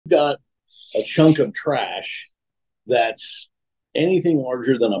got a chunk of trash that's anything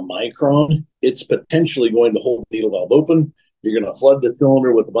larger than a micron, it's potentially going to hold the needle valve open. You're going to flood the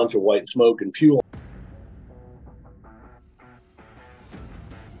cylinder with a bunch of white smoke and fuel.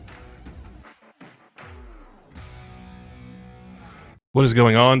 What is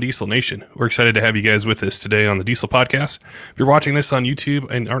going on, Diesel Nation? We're excited to have you guys with us today on the Diesel Podcast. If you're watching this on YouTube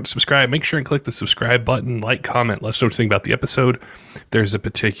and aren't subscribed, make sure and click the subscribe button, like, comment, let us know what you think about the episode. If there's a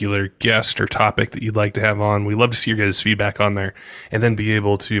particular guest or topic that you'd like to have on, we love to see your guys' feedback on there and then be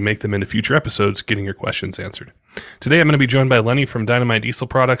able to make them into future episodes, getting your questions answered. Today, I'm going to be joined by Lenny from Dynomite Diesel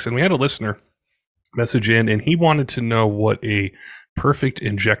Products, and we had a listener message in, and he wanted to know what a perfect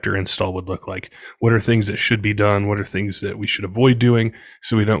injector install would look like. What are things that should be done? What are things that we should avoid doing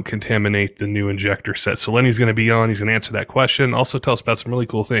so we don't contaminate the new injector set? So Lenny's going to be on. He's going to answer that question. Also tell us about some really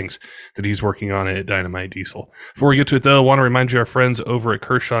cool things that he's working on at Dynomite Diesel. Before we get to it, though, I want to remind you our friends over at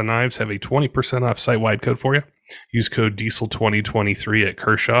Kershaw Knives have a 20% off site-wide code for you. Use code Diesel2023 at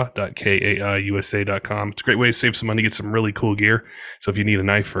kershaw.kaiusa.com. It's a great way to save some money, get some really cool gear. So if you need a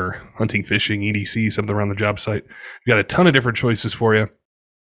knife for hunting, fishing, EDC, something around the job site, we've got a ton of different choices for you.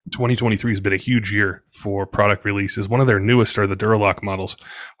 2023 has been a huge year for product releases. One of their newest are the Duralock models,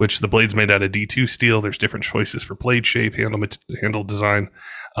 which the blade's made out of D2 steel. There's different choices for blade shape, handle design,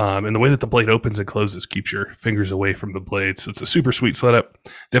 and the way that the blade opens and closes keeps your fingers away from the blade. So it's a super sweet setup.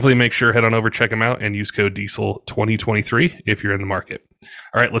 Definitely make sure head on over, check them out, and use code Diesel2023 if you're in the market.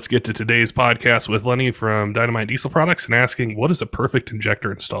 All right, let's get to today's podcast with Lenny from Dynomite Diesel Products and asking, what does a perfect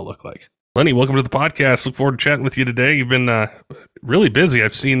injector install look like? Lenny, welcome to the podcast. Look forward to chatting with you today. You've been really busy.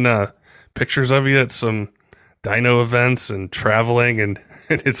 I've seen pictures of you at some dyno events and traveling, and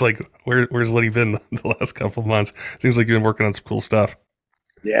it's like, where's Lenny been the last couple of months? Seems like you've been working on some cool stuff.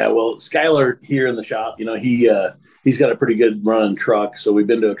 Yeah, well, Skylar here in the shop, he's got a pretty good running truck. So we've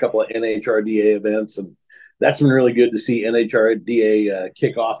been to a couple of NHRDA events, and that's been really good to see NHRDA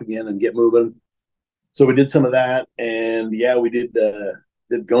kick off again and get moving. So we did some of that, and yeah, we did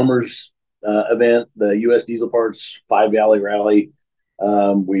Gomer's event, the U.S. Diesel Parts 5 Valley Rally.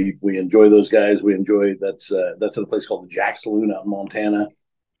 We enjoy those guys. We enjoy that's at a place called the Jack Saloon out in Montana.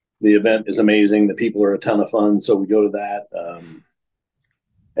 The event is amazing. The people are a ton of fun, so we go to that.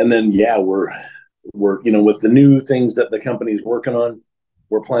 And then we're with the new things that the company's working on.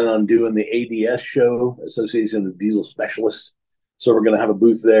 We're planning on doing the ADS show, Association of Diesel Specialists. So we're going to have a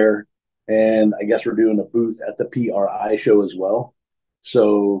booth there, and I guess we're doing a booth at the PRI show as well.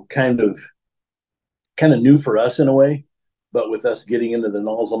 So kind of new for us in a way, but with us getting into the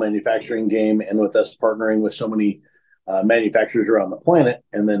nozzle manufacturing game and with us partnering with so many manufacturers around the planet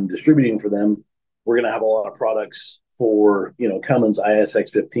and then distributing for them, we're going to have a lot of products for, Cummins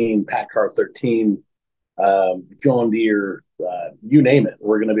ISX15, PACCAR 13, John Deere, you name it.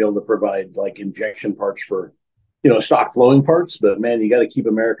 We're going to be able to provide like injection parts for, stock flowing parts, but man, you got to keep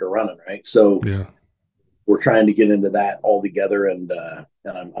America running, right? So yeah. We're trying to get into that all together, and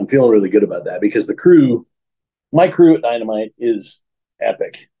I'm feeling really good about that because my crew at Dynomite is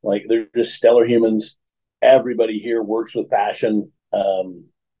epic. Like, they're just stellar humans. Everybody here works with passion.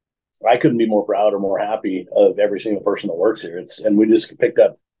 I couldn't be more proud or more happy of every single person that works here. And we just picked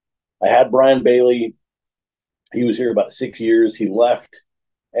up. I had Brian Bailey. He was here about 6 years. He left,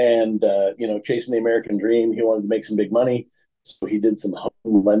 and chasing the American dream. He wanted to make some big money, so he did some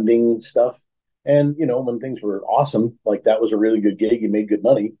home lending stuff. And, when things were awesome, like that was a really good gig. He made good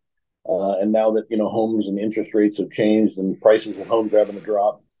money. And now that, homes and interest rates have changed and prices of homes are having to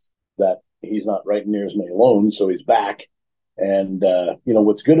drop, that he's not writing near as many loans. So he's back. And,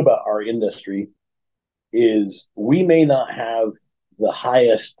 what's good about our industry is we may not have the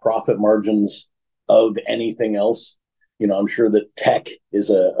highest profit margins of anything else. I'm sure that tech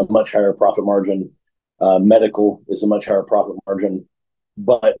is a much higher profit margin. Medical is a much higher profit margin.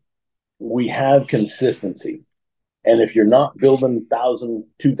 But we have consistency. And if you're not building 1,000,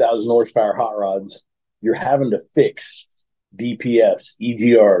 2,000 horsepower hot rods, you're having to fix DPFs,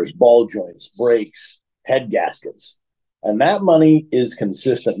 EGRs, ball joints, brakes, head gaskets. And that money is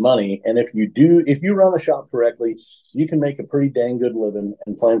consistent money. And if you run the shop correctly, you can make a pretty dang good living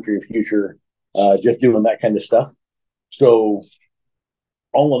and plan for your future just doing that kind of stuff. So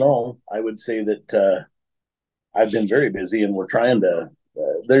all in all, I would say that I've been very busy, and we're trying to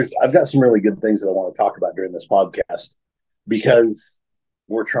I've got some really good things that I want to talk about during this podcast because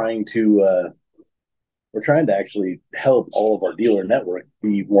we're trying to actually help all of our dealer network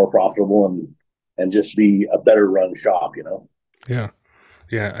be more profitable and just be a better run shop, Yeah.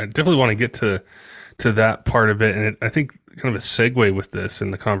 I definitely want to get to that part of it. And I think kind of a segue with this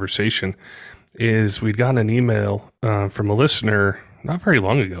in the conversation is we'd gotten an email from a listener not very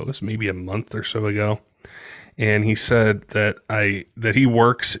long ago. It was maybe a month or so ago. And he said that he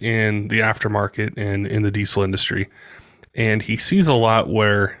works in the aftermarket and in the diesel industry. And he sees a lot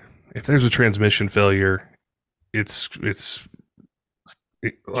where if there's a transmission failure,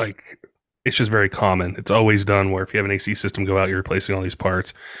 like it's just very common. It's always done where if you have an AC system go out, you're replacing all these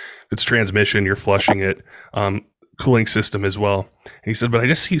parts. If it's transmission, you're flushing it. Cooling system as well. And he said, but I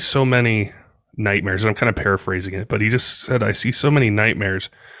just see so many nightmares. And I'm kind of paraphrasing it, but he just said, I see so many nightmares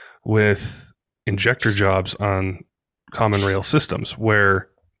with injector jobs on common rail systems where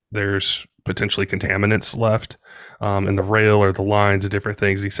there's potentially contaminants left in the rail or the lines and different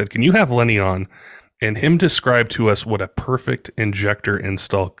things. He said, can you have Lenny on and him describe to us what a perfect injector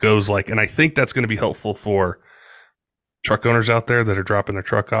install goes like? And I think that's going to be helpful for truck owners out there that are dropping their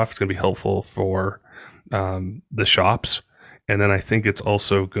truck off. It's going to be helpful for the shops. And then I think it's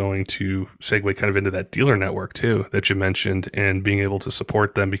also going to segue kind of into that dealer network too that you mentioned, and being able to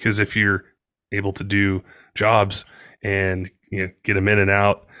support them, because if you're able to do jobs and get them in and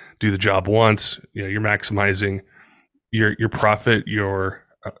out, do the job once, you're maximizing your profit, your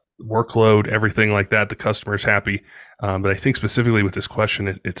workload, everything like that. The customer is happy. But I think specifically with this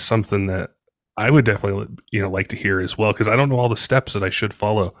question, it's something that I would definitely like to hear as well, because I don't know all the steps that I should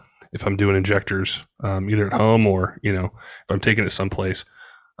follow if I'm doing injectors, either at home or if I'm taking it someplace.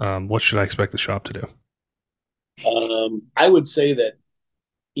 What should I expect the shop to do? I would say that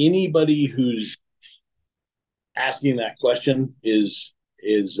anybody who's asking that question is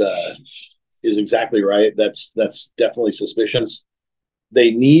exactly right. That's definitely suspicious.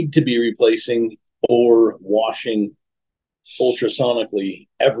 They need to be replacing or washing ultrasonically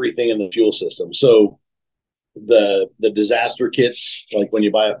everything in the fuel system. So the disaster kits, like when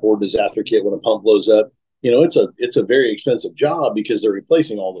you buy a Ford disaster kit when a pump blows up, it's a very expensive job because they're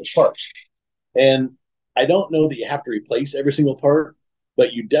replacing all those parts. And I don't know that you have to replace every single part,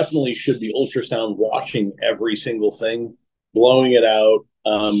 but you definitely should be ultrasound washing every single thing, blowing it out.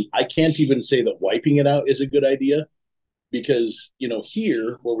 I can't even say that wiping it out is a good idea, because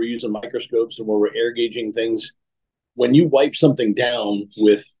here where we're using microscopes and where we're air gauging things, when you wipe something down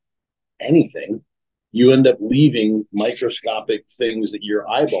with anything, you end up leaving microscopic things that your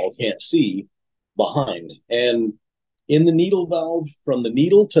eyeball can't see behind. And in the needle valve, from the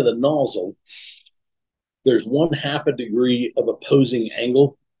needle to the nozzle, there's 1/2 a degree of opposing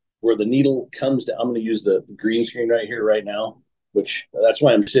angle where the needle comes to. I'm going to use the green screen right here, right now, which that's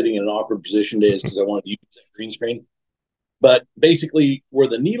why I'm sitting in an awkward position today, is because I wanted to use that green screen. But basically, where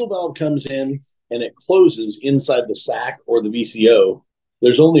the needle valve comes in and it closes inside the sac or the VCO,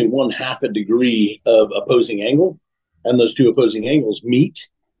 there's only 1/2 a degree of opposing angle, and those two opposing angles meet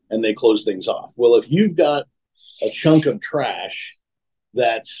and they close things off. Well, if you've got a chunk of trash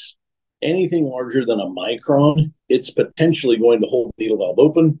that's anything larger than a micron, it's potentially going to hold the needle valve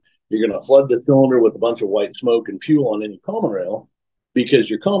open. You're going to flood the cylinder with a bunch of white smoke and fuel on any common rail, because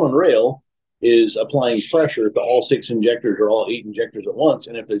your common rail is applying pressure to all 6 injectors or all 8 injectors at once.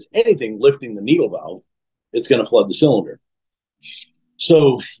 And if there's anything lifting the needle valve, it's going to flood the cylinder.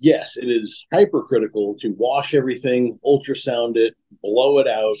 So yes, it is hypercritical to wash everything, ultrasound it, blow it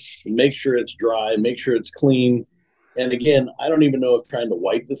out, make sure it's dry, make sure it's clean. And again, I don't even know if trying to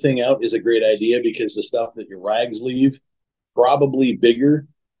wipe the thing out is a great idea, because the stuff that your rags leave, probably bigger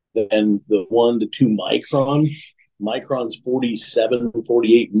than the 1 to 2 micron. Micron's 47,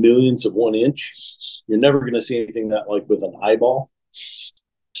 48 millionths of 1 inch. You're never going to see anything that like with an eyeball.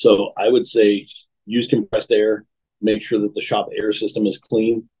 So I would say use compressed air, make sure that the shop air system is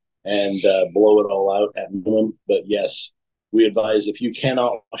clean, and blow it all out at minimum. But yes, we advise if you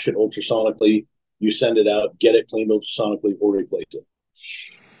cannot wash it ultrasonically, you send it out, get it cleaned ultrasonically, or replace it.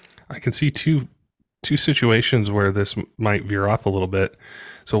 I can see two situations where this might veer off a little bit.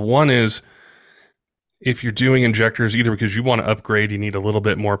 So one is, if you're doing injectors, either because you want to upgrade, you need a little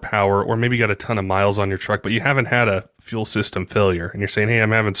bit more power, or maybe you got a ton of miles on your truck, but you haven't had a fuel system failure, and you're saying, hey,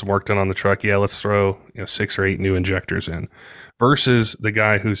 I'm having some work done on the truck. Yeah, let's throw 6 or 8 new injectors in. Versus the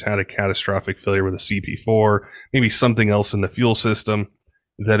guy who's had a catastrophic failure with a CP4, maybe something else in the fuel system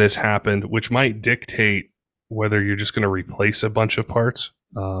that has happened, which might dictate whether you're just going to replace a bunch of parts,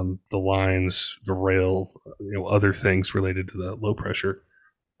 the lines, the rail, other things related to the low pressure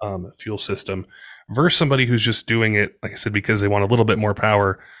fuel system, versus somebody who's just doing it, like I said, because they want a little bit more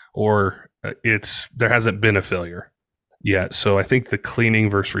power, or there hasn't been a failure yet. So I think the cleaning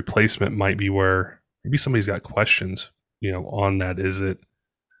versus replacement might be where maybe somebody's got questions, on that. Is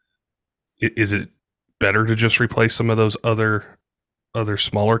it better to just replace some of those other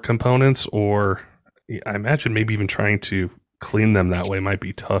smaller components, or I imagine maybe even trying to clean them that way might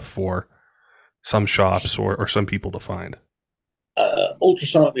be tough for some shops or some people to find?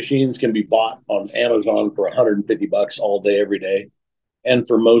 Ultrasonic machines can be bought on Amazon for $150 all day, every day. And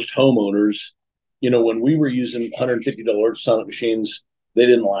for most homeowners, when we were using $150 ultrasonic machines, they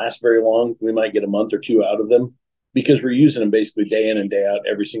didn't last very long. We might get a month or two out of them because we're using them basically day in and day out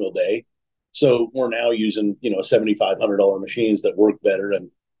every single day. So we're now using, $7,500 machines that work better, and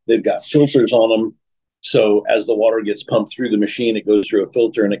they've got filters on them. So as the water gets pumped through the machine, it goes through a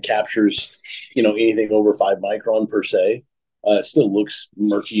filter and it captures, anything over 5 micron per se. It still looks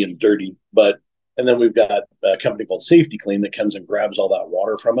murky and dirty, and then we've got a company called Safety Clean that comes and grabs all that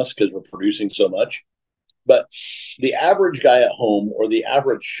water from us because we're producing so much. But the average guy at home or the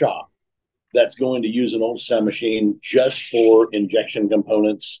average shop that's going to use an ultrasound machine just for injection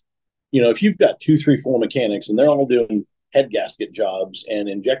components, if you've got 2, 3, 4 mechanics and they're all doing head gasket jobs and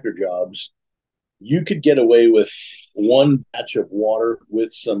injector jobs, you could get away with one batch of water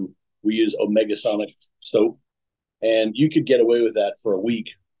with we use Omega Sonic soap, and you could get away with that for a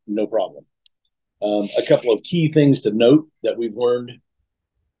week, no problem. A couple of key things to note that we've learned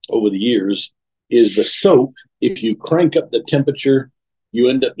over the years is the soap. If you crank up the temperature, you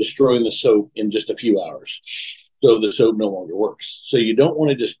end up destroying the soap in just a few hours. So the soap no longer works. So you don't want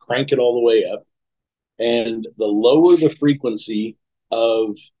to just crank it all the way up. And the lower the frequency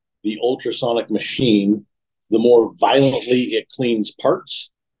of the ultrasonic machine, the more violently it cleans parts.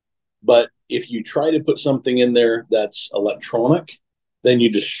 But if you try to put something in there that's electronic, then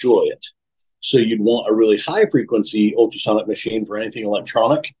you destroy it. So you'd want a really high frequency ultrasonic machine for anything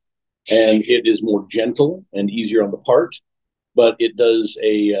electronic, and it is more gentle and easier on the part, but it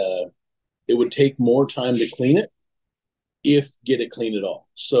would take more time to clean it if get it clean at all.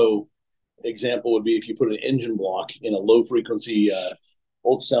 So example would be if you put an engine block in a low frequency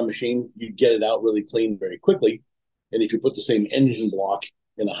ultrasound machine, you'd get it out really clean very quickly. And if you put the same engine block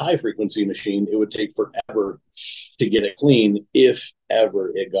in a high frequency machine, it would take forever to get it clean if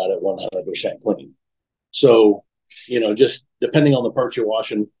ever it got it 100% clean. So, just depending on the parts you're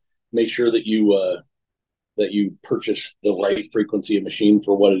washing, make sure that you purchase the right frequency of machine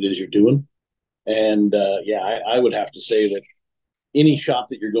for what it is you're doing. And I would have to say that any shop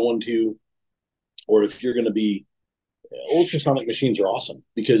that you're going to, or if you're going to be, ultrasonic machines are awesome,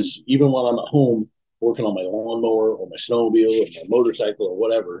 because even when I'm at home working on my lawnmower or my snowmobile or my motorcycle or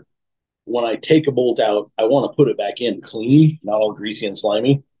whatever, when I take a bolt out, I want to put it back in clean, not all greasy and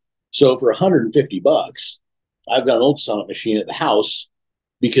slimy. So for $150, I've got an ultrasonic machine at the house,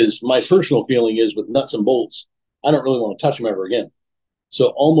 because my personal feeling is with nuts and bolts, I don't really want to touch them ever again. So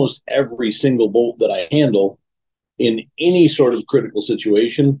almost every single bolt that I handle in any sort of critical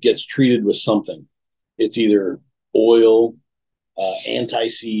situation gets treated with something. It's either oil,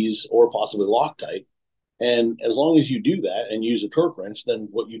 anti-seize, or possibly Loctite. And as long as you do that and use a torque wrench, then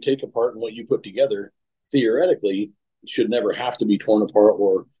what you take apart and what you put together theoretically should never have to be torn apart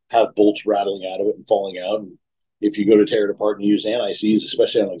or have bolts rattling out of it and falling out. And if you go to tear it apart and use anti-seize,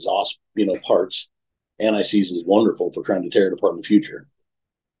 especially on exhaust, parts, anti-seize is wonderful for trying to tear it apart in the future.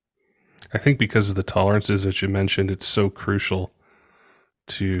 I think because of the tolerances that you mentioned, it's so crucial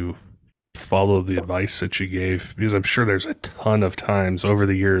to follow the advice that you gave, because I'm sure there's a ton of times over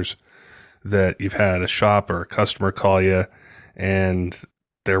the years that you've had a shop or a customer call you and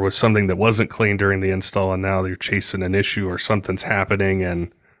there was something that wasn't clean during the install, and now you're chasing an issue or something's happening,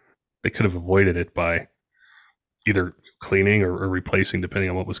 and they could have avoided it by either cleaning or replacing,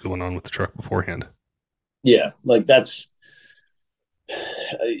 depending on what was going on with the truck beforehand. Yeah,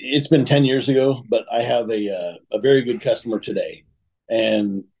 it's been 10 years ago, but I have a very good customer today,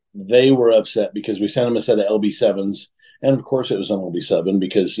 and they were upset because we sent them a set of LB7s. And of course it was an LB7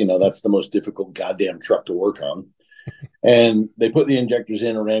 because, that's the most difficult goddamn truck to work on. And they put the injectors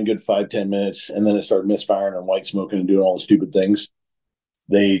in, it ran good 5-10 minutes. And then it started misfiring and white smoking and doing all the stupid things.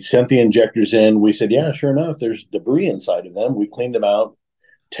 They sent the injectors in. We said, yeah, sure enough, there's debris inside of them. We cleaned them out,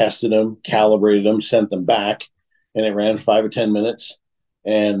 tested them, calibrated them, sent them back, and it ran 5 or 10 minutes.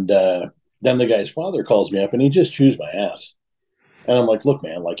 And then the guy's father calls me up and he just chews my ass. And I'm like, look,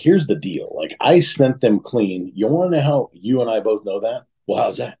 man, here's the deal. I sent them clean. You want to know how you and I both know that? Well,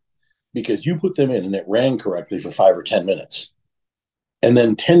 how's that? Because you put them in and it ran correctly for 5 or 10 minutes. And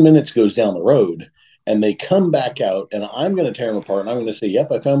then 10 minutes goes down the road and they come back out and I'm going to tear them apart and I'm going to say,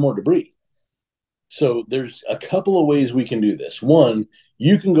 yep, I found more debris. So there's a couple of ways we can do this. One,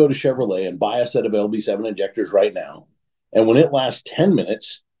 you can go to Chevrolet and buy a set of LB7 injectors right now. And when it lasts 10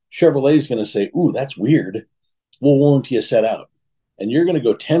 minutes, Chevrolet is going to say, ooh, that's weird. We'll warranty a set out. And you're going to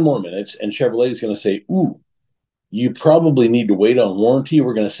go 10 more minutes, and Chevrolet is going to say, ooh, you probably need to wait on warranty.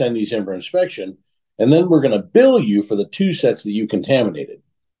 We're going to send these in for inspection, and then we're going to bill you for the 2 sets that you contaminated.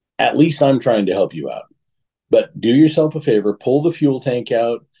 At least I'm trying to help you out. But do yourself a favor, pull the fuel tank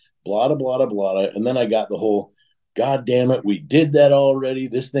out, blah, blah, blah, blah. And then I got the whole, God damn it, we did that already.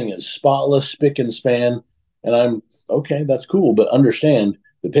 This thing is spotless, spick and span. And I'm, okay, that's cool. But understand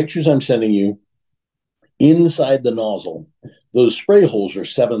the pictures I'm sending you inside the nozzle, those spray holes are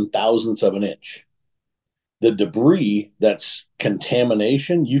 7 thousandths of an inch. The debris that's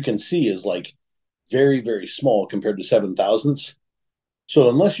contamination, you can see is like very, very small compared to 7 thousandths. So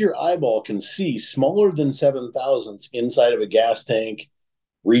unless your eyeball can see smaller than 7 thousandths inside of a gas tank,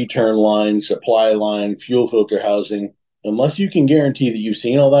 return line, supply line, fuel filter housing, unless you can guarantee that you've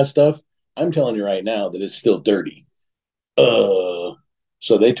seen all that stuff, I'm telling you right now that it's still dirty.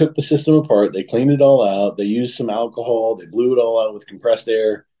 So they took the system apart, they cleaned it all out, they used some alcohol, they blew it all out with compressed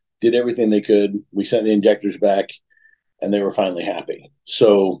air, did everything they could. We sent the injectors back, and they were finally happy.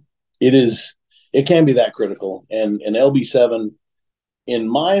 So it can be that critical. And an LB7, in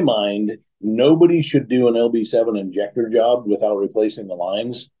my mind, nobody should do an LB7 injector job without replacing the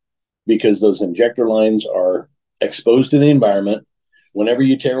lines, because those injector lines are exposed to the environment. Whenever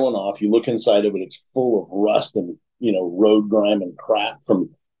you tear one off, you look inside of it, it's full of rust and, road grime and crap from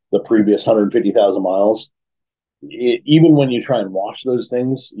the previous 150,000 miles. Even when you try and wash those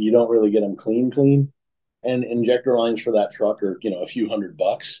things, you don't really get them clean. And injector lines for that truck are, a few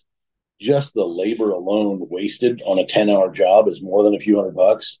 $100. Just the labor alone wasted on a 10-hour job is more than a few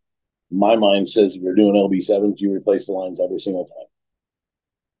 $100. My mind says if you're doing LB7s, you replace the lines every single time.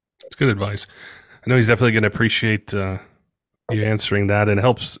 That's good advice. I know he's definitely going to appreciate you answering that, and it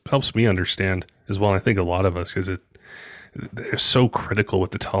helps me understand as well. I think a lot of us, because they're so critical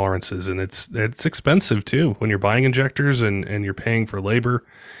with the tolerances, and it's expensive too when you're buying injectors and you're paying for labor.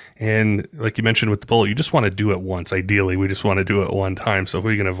 And like you mentioned with the bullet, you just want to do it once. Ideally, we just want to do it one time. So if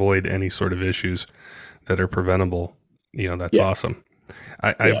we can avoid any sort of issues that are preventable, that's awesome.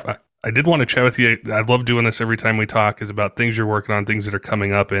 I did want to chat with you. I love doing this every time we talk, is about things you're working on, things that are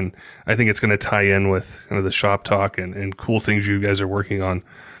coming up. And I think it's going to tie in with kind of the shop talk and cool things you guys are working on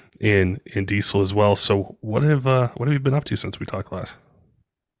in diesel as well. So what have you been up to since we talked last?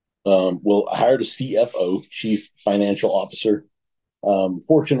 Well, I hired a CFO, Chief Financial Officer.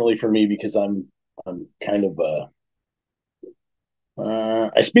 Fortunately for me, because I'm kind of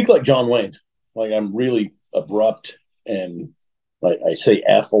I speak like John Wayne. Like, I'm really abrupt, and like I say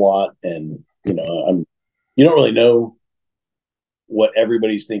F a lot, and you don't really know what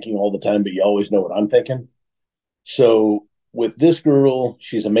everybody's thinking all the time, but you always know what I'm thinking. So with this girl,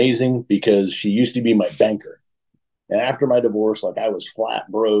 she's amazing because she used to be my banker. And after my divorce, like, I was flat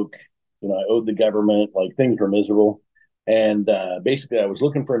broke. I owed the government, like, things were miserable. And basically, I was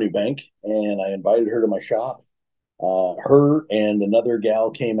looking for a new bank, and I invited her to my shop. Her and another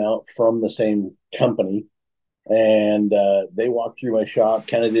gal came out from the same company, and they walked through my shop,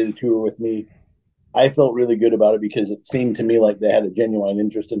 kind of did a tour with me. I felt really good about it because it seemed to me like they had a genuine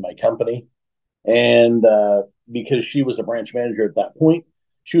interest in my company. And because she was a branch manager at that point,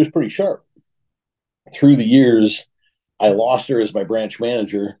 she was pretty sharp. Through the years, I lost her as my branch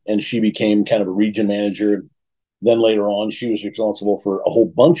manager, and she became kind of a region manager. Then later on, she was responsible for a whole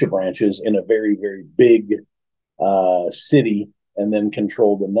bunch of branches in a very, very big city, and then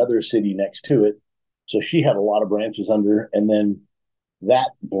controlled another city next to it. So she had a lot of branches under. And then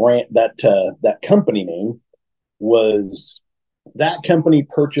that company name was, that company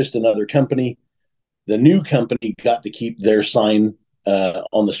purchased another company. The new company got to keep their sign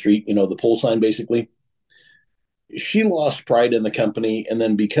on the street, the pole sign, basically. She lost pride in the company, and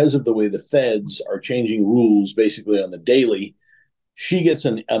then because of the way the feds are changing rules basically on the daily, she gets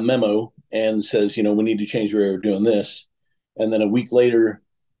a memo and says, we need to change the way we're doing this. And then a week later,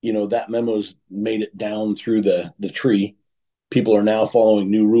 that memo's made it down through the tree. People are now following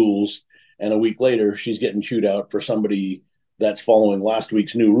new rules, and a week later, she's getting chewed out for somebody that's following last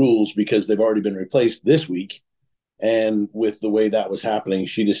week's new rules because they've already been replaced this week. And with the way that was happening,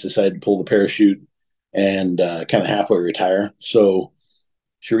 she just decided to pull the parachute and kind of halfway retire. So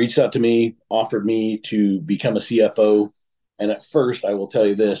she reached out to me, offered me to become a CFO. And at first, I will tell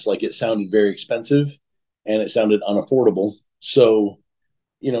you this, like, it sounded very expensive and it sounded unaffordable. So,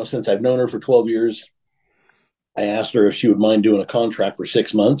 since I've known her for 12 years, I asked her if she would mind doing a contract for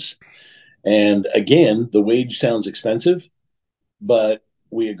 6 months. And again, the wage sounds expensive, but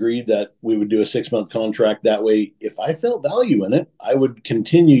we agreed that we would do a 6-month contract. That way, if I felt value in it, I would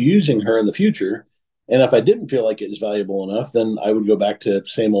continue using her in the future. And if I didn't feel like it was valuable enough, then I would go back to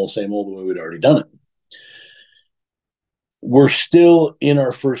same old, the way we'd already done it. We're still in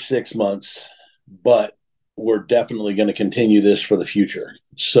our first 6 months, but we're definitely going to continue this for the future.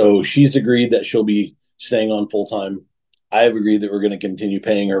 So she's agreed that she'll be staying on full time. I have agreed that we're going to continue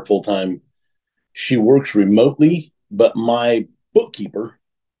paying her full time. She works remotely, but my bookkeeper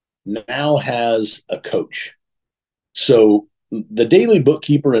now has a coach. So the daily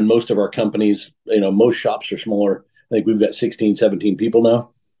bookkeeper in most of our companies, most shops are smaller. I think we've got 16, 17 people now.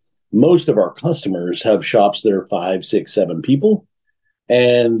 Most of our customers have shops that are 5, 6, 7 people.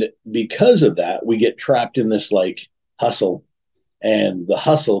 And because of that, we get trapped in this like hustle. And the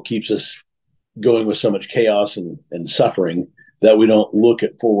hustle keeps us going with so much chaos and suffering that we don't look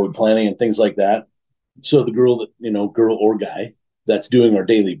at forward planning and things like that. So the girl that, girl or guy that's doing our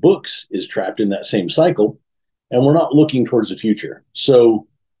daily books is trapped in that same cycle. And we're not looking towards the future. So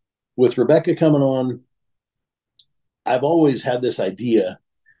with Rebecca coming on, I've always had this idea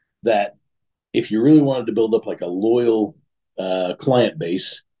that if you really wanted to build up like a loyal client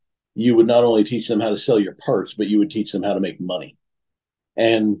base, you would not only teach them how to sell your parts, but you would teach them how to make money.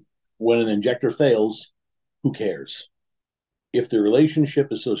 And when an injector fails, who cares? If the relationship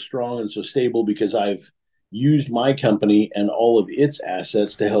is so strong and so stable because I've used my company and all of its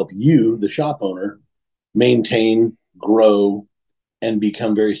assets to help you, the shop owner, maintain, grow, and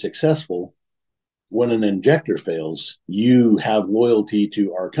become very successful, when an injector fails, you have loyalty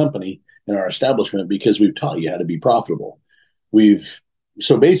to our company and our establishment because we've taught you how to be profitable. We've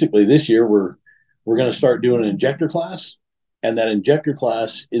so basically this year we're going to start doing an injector class, and that injector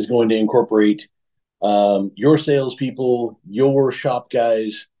class is going to incorporate your salespeople, your shop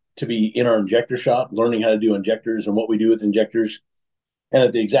guys to be in our injector shop, learning how to do injectors and what we do with injectors. And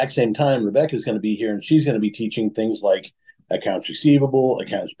at the exact same time, Rebecca's going to be here and she's going to be teaching things like accounts receivable,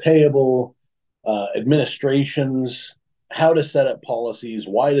 accounts payable, administrations, how to set up policies,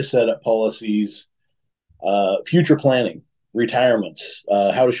 why to set up policies, future planning, retirements,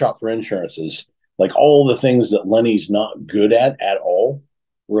 how to shop for insurances, like all the things that Lenny's not good at all.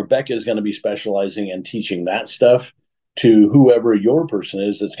 Rebecca is going to be specializing and teaching that stuff to whoever your person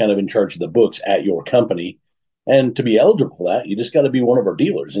is that's kind of in charge of the books at your company. And to be eligible for that, you just got to be one of our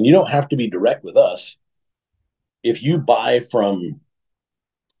dealers. And you don't have to be direct with us. If you buy from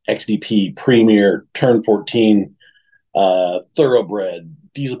XDP, Premier, Turn 14, Thoroughbred,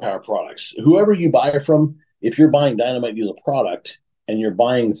 Diesel Power Products, whoever you buy from, if you're buying Dynomite Diesel product and you're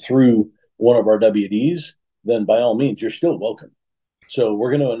buying through one of our WDs, then by all means, you're still welcome. So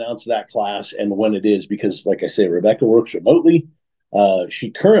we're going to announce that class and when it is, because like I say, Rebecca works remotely. She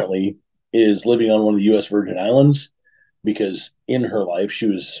currently is living on one of the U.S. Virgin Islands because in her life, she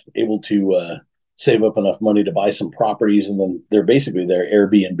was able to save up enough money to buy some properties. And then they're basically their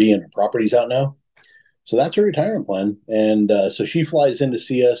Airbnb and her properties out now. So that's her retirement plan. And so she flies in to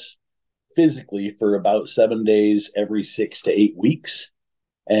see us physically for about 7 days every 6 to 8 weeks.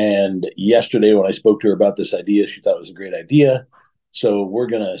 And yesterday, when I spoke to her about this idea, she thought it was a great idea. So we're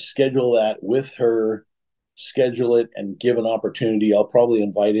going to schedule that with her, schedule it, and give an opportunity. I'll probably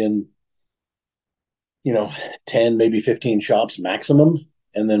invite in, 10, maybe 15 shops maximum.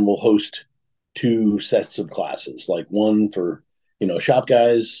 And then we'll host 2 sets of classes, like one for, shop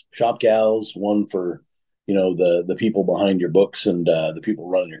guys, shop gals, one for, the people behind your books and the people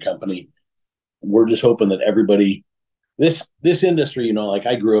running your company. We're just hoping that everybody, this industry, like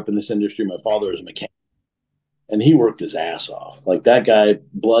I grew up in this industry. My father was a mechanic and he worked his ass off. Like that guy,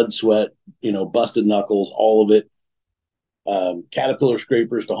 blood, sweat, busted knuckles, all of it. Caterpillar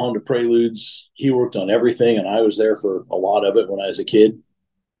scrapers to Honda Preludes. He worked on everything, and I was there for a lot of it when I was a kid.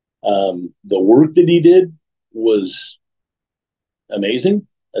 The work that he did was amazing,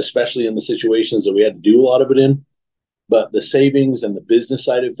 especially in the situations that we had to do a lot of it in. But the savings and the business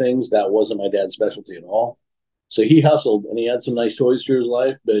side of things, that wasn't my dad's specialty at all. So he hustled and he had some nice toys through his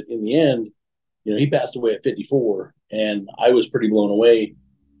life. But in the end, he passed away at 54. And I was pretty blown away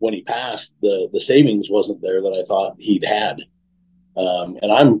when he passed. The savings wasn't there that I thought he'd had.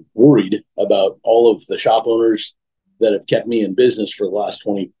 And I'm worried about all of the shop owners that have kept me in business for the last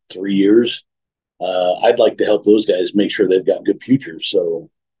 23 years. I'd like to help those guys make sure they've got good futures. So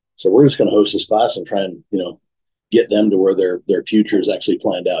we're just going to host this class and try and, get them to where their future is actually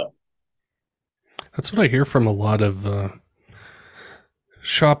planned out. That's what I hear from a lot of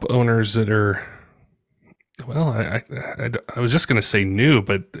shop owners that are, well, I was just going to say new,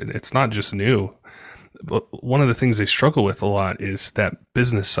 but it's not just new. But one of the things they struggle with a lot is that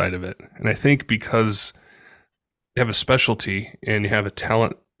business side of it. And I think because you have a specialty and you have a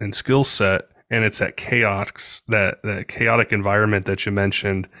talent and skill set, and it's that chaos, that chaotic environment that you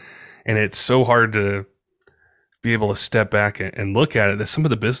mentioned, and it's so hard to be able to step back and look at it, that some of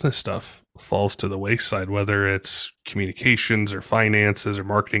the business stuff falls to the wayside, whether it's communications or finances or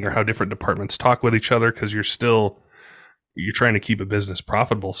marketing or how different departments talk with each other, because you're trying to keep a business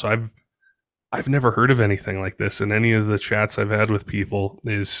profitable. So I've never heard of anything like this, and any of the chats I've had with people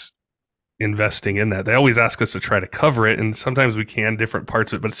is investing in that. They always ask us to try to cover it, and sometimes we can different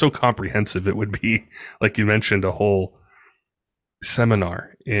parts of it, but it's so comprehensive. It would be, like you mentioned, a whole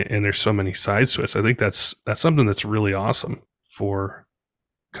seminar, and there's so many sides to it. So I think that's something that's really awesome for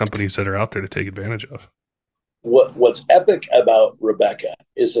companies that are out there to take advantage of. What's epic about Rebecca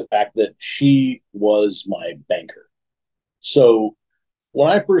is the fact that she was my banker. So when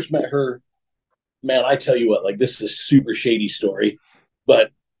I first met her, man, I tell you what, like, this is a super shady story,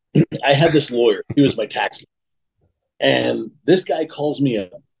 but I had this lawyer. He was my tax lawyer. And this guy calls me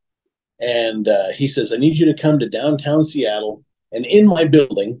up and he says, I need you to come to downtown Seattle. And in my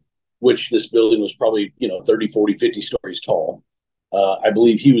building, which this building was probably, 30, 40, 50 stories tall, I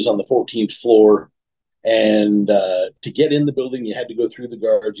believe he was on the 14th floor. And to get in the building, you had to go through the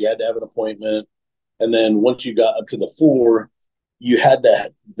guards. You had to have an appointment. And then once you got up to the floor,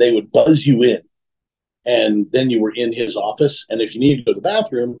 they would buzz you in. And then you were in his office. And if you needed to go to the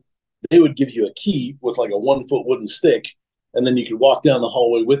bathroom, they would give you a key with like a 1-foot wooden stick. And then you could walk down the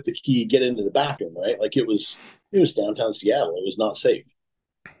hallway with the key, get into the bathroom, right? Like it was downtown Seattle. It was not safe.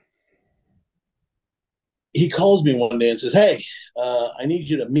 He calls me one day and says, hey, I need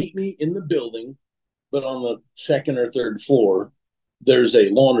you to meet me in the building, but on the second or third floor, there's a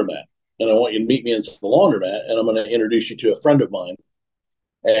laundromat. And I want you to meet me inside the laundromat, and I'm going to introduce you to a friend of mine.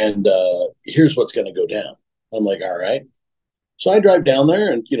 And here's what's going to go down. I'm like, all right. So I drive down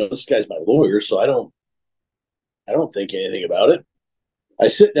there, and this guy's my lawyer, so I don't think anything about it. I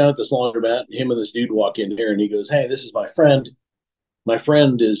sit down at this laundromat. Him and this dude walk in here, and he goes, "Hey, this is my friend. My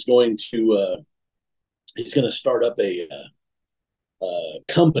friend is going to he's going to start up a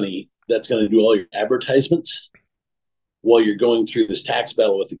company that's going to do all your advertisements while you're going through this tax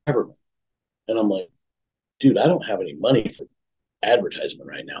battle with the government." And I'm like, dude, I don't have any money for advertisement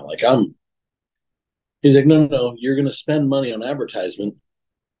right now. He's like, no, you're going to spend money on advertisement.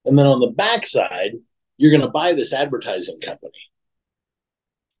 And then on the backside, you're going to buy this advertising company.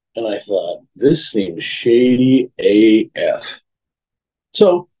 And I thought, this seems shady AF.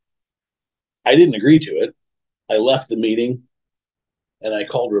 So I didn't agree to it. I left the meeting and I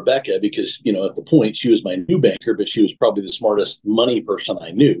called Rebecca because, at the point she was my new banker, but she was probably the smartest money person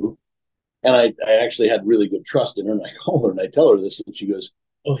I knew. And I actually had really good trust in her. And I call her and I tell her this, and she goes,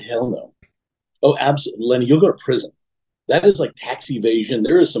 "Oh, hell no. Oh, absolutely. Lenny, you'll go to prison. That is like tax evasion.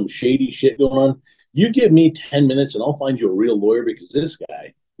 There is some shady shit going on. You give me 10 minutes and I'll find you a real lawyer, because this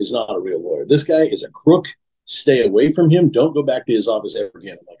guy is not a real lawyer. This guy is a crook. Stay away from him. Don't go back to his office ever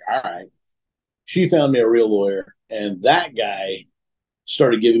again." I'm like, all right. She found me a real lawyer, and that guy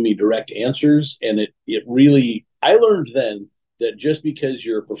started giving me direct answers. And it really, I learned then that just because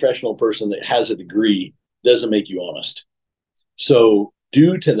you're a professional person that has a degree doesn't make you honest. So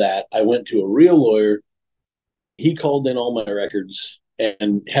due to that, I went to a real lawyer. He called in all my records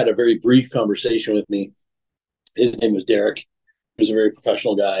and had a very brief conversation with me. His name was Derek. He was a very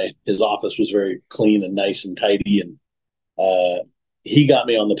professional guy. His office was very clean and nice and tidy. And he got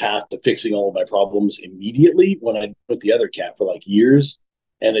me on the path to fixing all of my problems immediately, when I with the other cat for like years.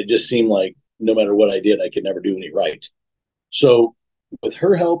 And it just seemed like no matter what I did, I could never do any right. So with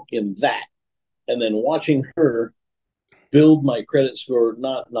her help in that, and then watching her build my credit score,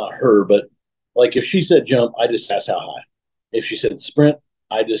 not her, but like if she said jump, I just asked how high. If she said sprint,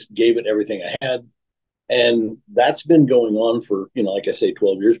 I just gave it everything I had. And that's been going on for, like I say,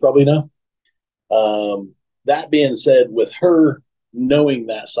 12 years probably now. That being said, with her knowing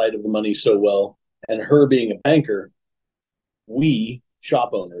that side of the money so well, and her being a banker, we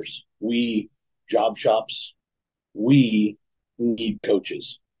shop owners, we job shops, we need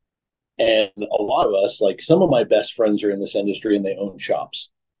coaches. And a lot of us, like some of my best friends are in this industry and they own shops.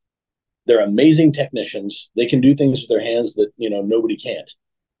 They're amazing technicians. They can do things with their hands that, nobody can't,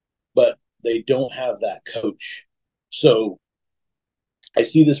 but they don't have that coach. So I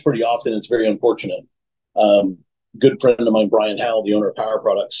see this pretty often. It's very unfortunate. Good friend of mine, Brian Howell, the owner of Power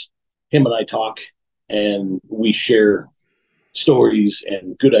Products, him and I talk and we share stories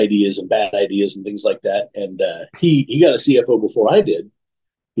and good ideas and bad ideas and things like that. And he got a CFO before I did.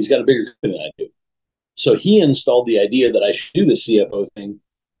 He's got a bigger company than I do. So he installed the idea that I should do the CFO thing,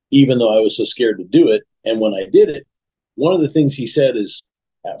 even though I was so scared to do it. And when I did it, one of the things he said is,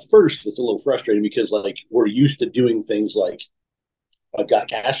 at first, it's a little frustrating because like we're used to doing things like, I've got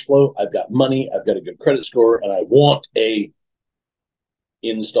cash flow, I've got money, I've got a good credit score, and I want a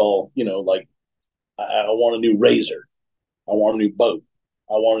install, like I want a new razor. I want a new boat.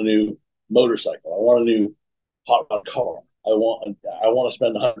 I want a new motorcycle. I want a new hot rod car. I want to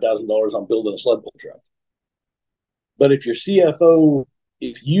spend $100,000 on building a sled pull truck. But if your CFO,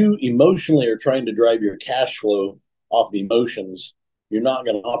 if you emotionally are trying to drive your cash flow off the emotions, you're not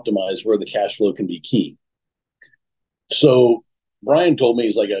going to optimize where the cash flow can be key. So Brian told me,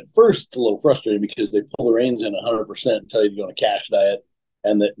 he's like, at first it's a little frustrating because they pull the reins in 100% and tell you to go on a cash diet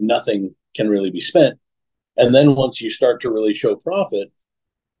and that nothing can really be spent. And then once you start to really show profit,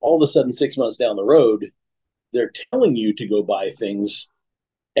 all of a sudden 6 months down the road, they're telling you to go buy things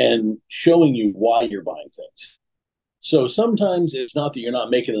and showing you why you're buying things. So sometimes it's not that you're not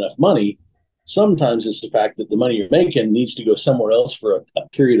making enough money. Sometimes it's the fact that the money you're making needs to go somewhere else for a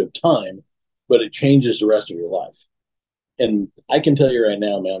period of time, but it changes the rest of your life. And I can tell you right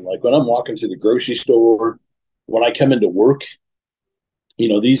now, man, like when I'm walking through the grocery store, when I come into work, you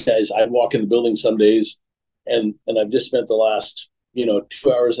know, these guys, I walk in the building some days and I've just spent the last, 2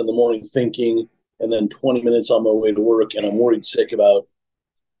 hours in the morning thinking, and then 20 minutes on my way to work, and I'm worried sick about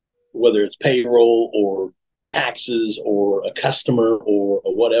whether it's payroll or taxes or a customer or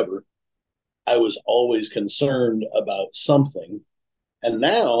whatever. I was always concerned about something. And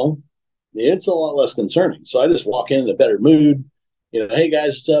now it's a lot less concerning. So I just walk in a better mood. Hey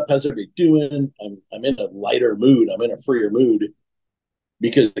guys, what's up? How's everybody doing? I'm in a lighter mood. I'm in a freer mood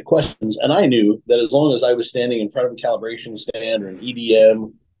because the questions, and I knew that as long as I was standing in front of a calibration stand or an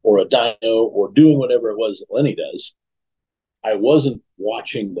EDM or a dyno or doing whatever it was that Lenny does, I wasn't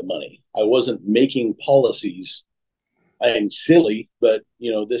watching the money. I wasn't making policies. I'm silly, but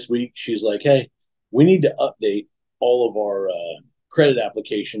this week she's like, "Hey, we need to update all of our credit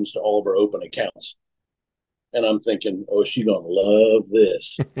applications to all of our open accounts." And I'm thinking, "Oh, she's gonna love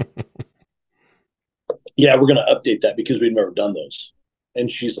this." Yeah, we're gonna update that because we've never done those.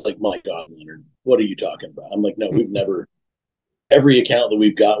 And she's like, "My God, Leonard, what are you talking about?" I'm like, "No, we've never. Every account that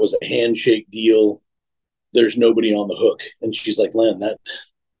we've got was a handshake deal. There's nobody on the hook." And she's like, "Len,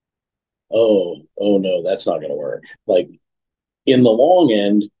 oh no, that's not going to work." Like in the long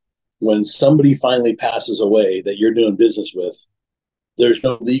end, when somebody finally passes away that you're doing business with, there's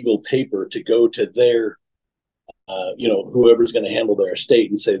no legal paper to go to their, whoever's going to handle their estate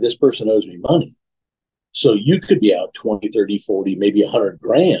and say, "This person owes me money." So you could be out 20, 30, 40, maybe 100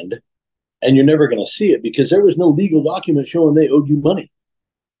 grand, and you're never going to see it because there was no legal document showing they owed you money.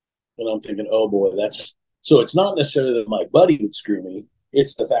 And I'm thinking, oh boy, so it's not necessarily that my buddy would screw me.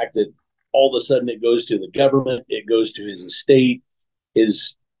 It's the fact that all of a sudden it goes to the government, it goes to his estate,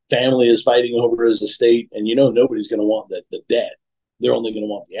 his family is fighting over his estate, and nobody's going to want the debt. They're only going to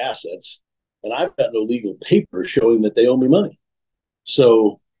want the assets. And I've got no legal paper showing that they owe me money.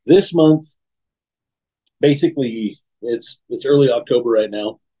 So this month, basically, it's early October right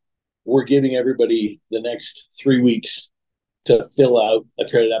now. We're giving everybody the next 3 weeks to fill out a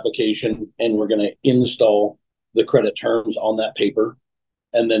credit application, and we're going to install the credit terms on that paper.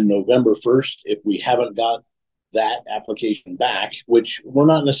 And then November 1st, if we haven't got that application back, which we're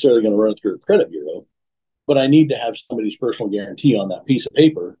not necessarily going to run through a credit bureau, but I need to have somebody's personal guarantee on that piece of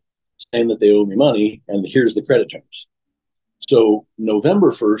paper saying that they owe me money, and here's the credit terms. So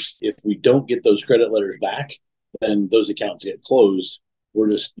November 1st, if we don't get those credit letters back, then those accounts get closed. We're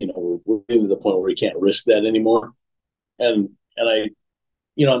just, we're getting to the point where we can't risk that anymore. And I,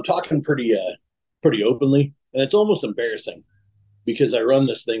 I'm talking pretty openly, and it's almost embarrassing because I run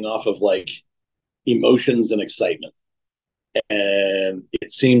this thing off of like emotions and excitement. And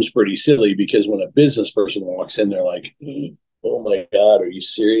it seems pretty silly because when a business person walks in, they're like, "Oh my God, are you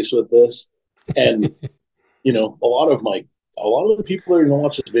serious with this?" And, a lot of the people that are going to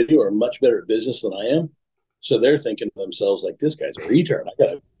watch this video are much better at business than I am. So they're thinking to themselves, like, "This guy's a retard. I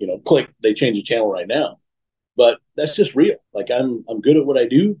got to, click, they change the channel right now." But that's just real. Like I'm good at what I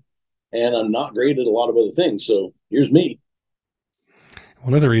do, and I'm not great at a lot of other things. So here's me.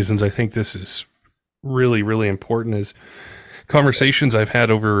 One of the reasons I think this is really, really important is conversations I've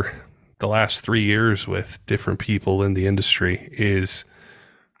had over the last 3 years with different people in the industry is,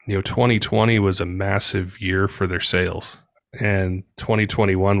 2020 was a massive year for their sales, and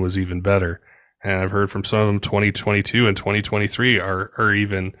 2021 was even better. And I've heard from some of them 2022 and 2023 are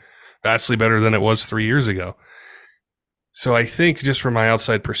even vastly better than it was 3 years ago. So I think just from my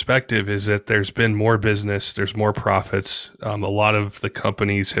outside perspective is that there's been more business, there's more profits. A lot of the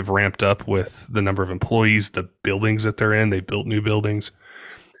companies have ramped up with the number of employees, the buildings that they're in. They built new buildings.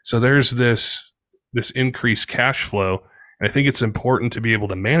 So there's this increased cash flow. And I think it's important to be able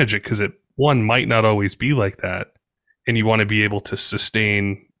to manage it because one might not always be like that. And you want to be able to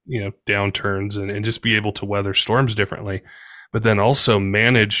sustain, downturns and just be able to weather storms differently. But then also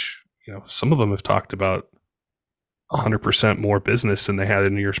manage, some of them have talked about 100% more business than they had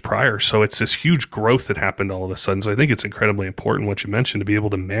in years prior. So it's this huge growth that happened all of a sudden. So I think it's incredibly important what you mentioned to be able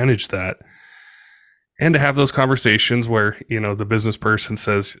to manage that And to have those conversations where, the business person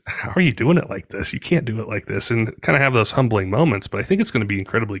says, how are you doing it like this? You can't do it like this. And kind of have those humbling moments. But I think it's going to be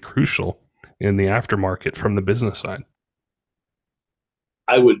incredibly crucial in the aftermarket from the business side.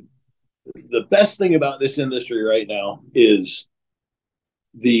 The best thing about this industry right now is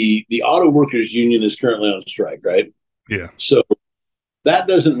the auto workers union is currently on strike, right? Yeah. So that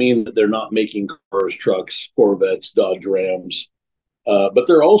doesn't mean that they're not making cars, trucks, Corvettes, Dodge Rams, but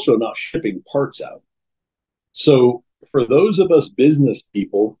they're also not shipping parts out. So for those of us business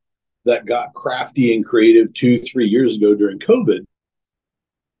people that got crafty and creative 2-3 years ago during COVID,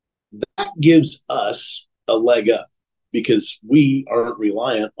 that gives us a leg up because we aren't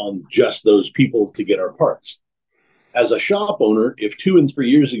reliant on just those people to get our parts. As a shop owner, if 2 and 3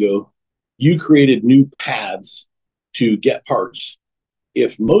 years ago you created new pads to get parts,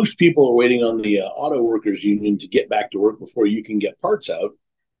 if most people are waiting on the auto workers union to get back to work before you can get parts out,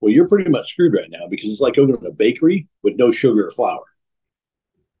 well, you're pretty much screwed right now because it's like opening a bakery with no sugar or flour.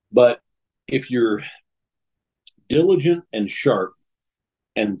 But if you're diligent and sharp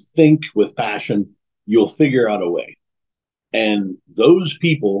and think with passion, you'll figure out a way. And those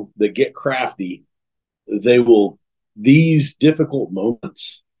people that get crafty, these difficult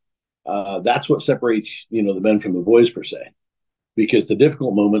moments, that's what separates, the men from the boys per se. Because the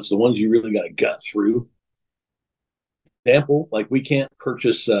difficult moments, the ones you really got to gut through. Example, like we can't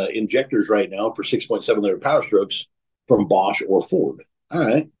purchase injectors right now for 6.7 liter power strokes from Bosch or Ford. All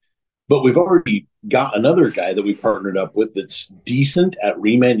right. But we've already got another guy that we partnered up with that's decent at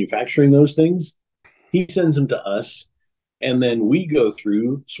remanufacturing those things. He sends them to us, and then we go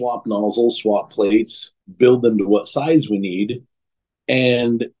through, swap nozzles, swap plates, build them to what size we need,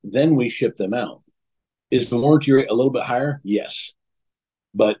 and then we ship them out. Is the warranty rate a little bit higher? Yes.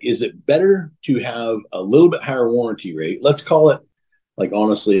 But is it better to have a little bit higher warranty rate? Let's call it, like,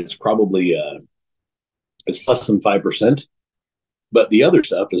 honestly, it's probably it's less than 5%, but the other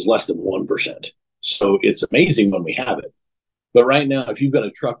stuff is less than 1%. So it's amazing when we have it. But right now, if you've got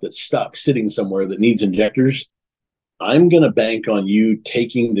a truck that's stuck sitting somewhere that needs injectors, I'm going to bank on you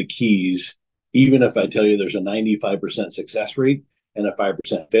taking the keys, even if I tell you there's a 95% success rate and a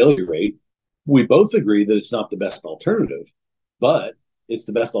 5% failure rate. We both agree that it's not the best alternative, but it's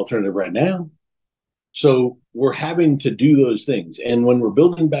the best alternative right now. So we're having to do those things. And when we're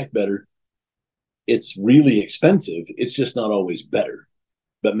building back better, it's really expensive. It's just not always better.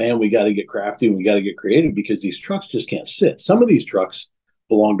 But man, we got to get crafty and we got to get creative because these trucks just can't sit. Some of these trucks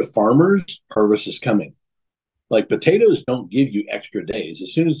belong to farmers. Harvest is coming. Like potatoes don't give you extra days.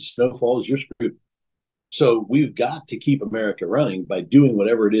 As soon as the snow falls, you're screwed. So we've got to keep America running by doing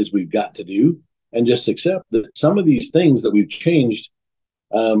whatever it is we've got to do and just accept that some of these things that we've changed,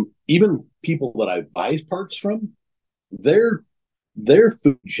 even people that I buy parts from, their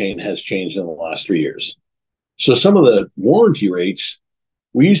food chain has changed in the last 3 years. So some of the warranty rates,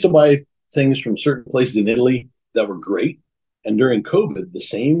 we used to buy things from certain places in Italy that were great. And during COVID, the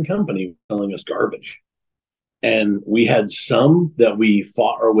same company was selling us garbage. And we had some that we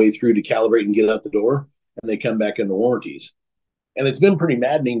fought our way through to calibrate and get out the door, and they come back into warranties. And it's been pretty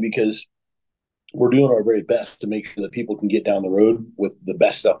maddening because we're doing our very best to make sure that people can get down the road with the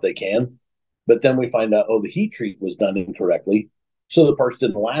best stuff they can. But then we find out, the heat treat was done incorrectly. So the parts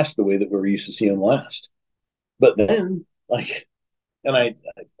didn't last the way that we were used to seeing them last. But then, and I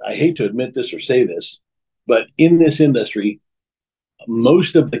hate to admit this or say this, but in this industry,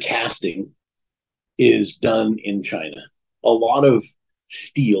 most of the casting is done in China. A lot of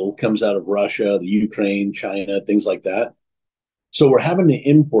steel comes out of Russia, the Ukraine, China, things like that. So we're having to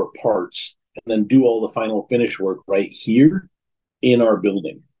import parts and then do all the final finish work right here in our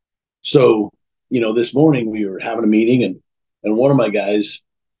building. So, this morning we were having a meeting and one of my guys,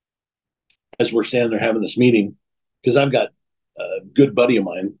 as we're standing there having this meeting, because I've got a good buddy of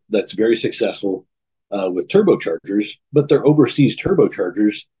mine that's very successful with turbochargers, but they're overseas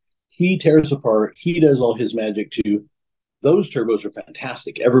turbochargers. He tears apart. He does all his magic too. Those turbos are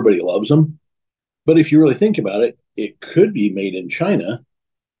fantastic. Everybody loves them. But if you really think about it, it could be made in China.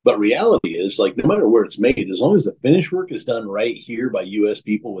 But reality is, no matter where it's made, as long as the finish work is done right here by U.S.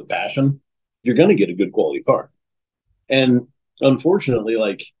 people with passion, you're going to get a good quality part. And unfortunately,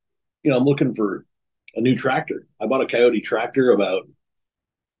 I'm looking for a new tractor. I bought a Coyote tractor about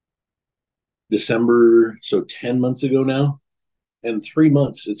December, so 10 months ago now. And 3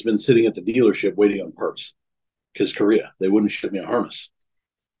 months it's been sitting at the dealership waiting on parts because Korea, they wouldn't ship me a harness.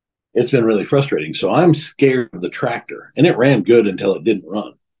 It's been really frustrating. So I'm scared of the tractor, and it ran good until it didn't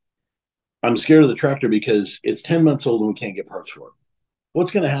run. I'm scared of the tractor because it's 10 months old and we can't get parts for it.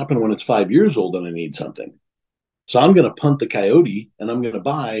 What's going to happen when it's 5 years old and I need something? So I'm going to punt the Coyote and I'm going to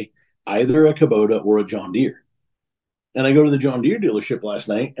buy either a Kubota or a John Deere. And I go to the John Deere dealership last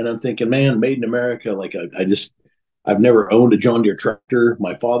night, and I'm thinking, man, made in America. Like I've never owned a John Deere tractor.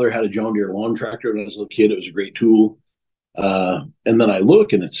 My father had a John Deere lawn tractor when I was a little kid. It was a great tool. And then I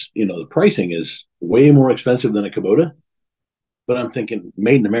look, and it's, the pricing is way more expensive than a Kubota. But I'm thinking,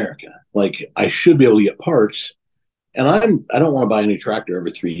 made in America. Like I should be able to get parts. And I don't want to buy a new tractor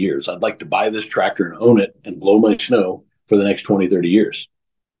every 3 years. I'd like to buy this tractor and own it and blow my snow for the next 20, 30 years.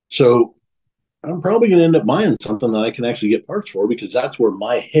 So I'm probably going to end up buying something that I can actually get parts for, because that's where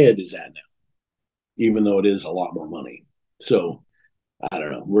my head is at now, even though it is a lot more money. So I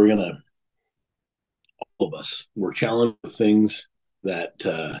don't know. All of us, we're challenged with things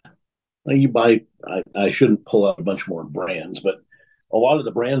that you buy. I shouldn't pull out a bunch more brands, but a lot of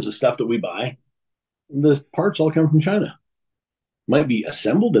the brands of stuff that we buy, the parts all come from China. Might be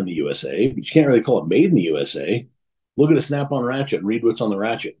assembled in the USA, but you can't really call it made in the USA. Look at a snap-on ratchet and read what's on the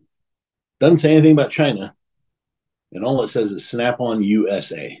ratchet. Doesn't say anything about China, and all it says is Snap-on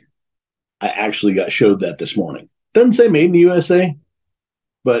USA. I actually got showed that this morning. Doesn't say made in the USA,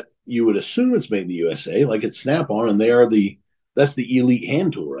 but you would assume it's made in the USA, like it's Snap-on, and that's the elite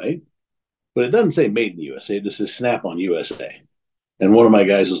hand tool, right? But it doesn't say made in the USA. It just says Snap-on USA. And one of my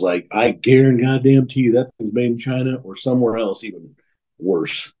guys is like, I guarantee you that thing's made in China or somewhere else, even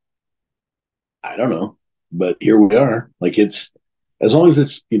worse. I don't know, but here we are. Like it's, as long as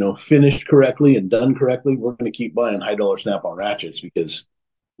it's, finished correctly and done correctly, we're going to keep buying high dollar Snap-on ratchets, because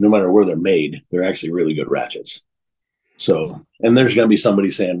no matter where they're made, they're actually really good ratchets. So, and there's going to be somebody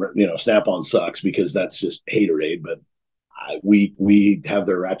saying, Snap-on sucks, because that's just haterade, but we have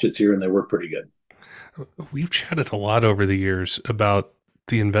their ratchets here and they work pretty good. We've chatted a lot over the years about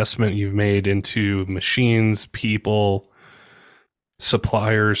the investment you've made into machines, people,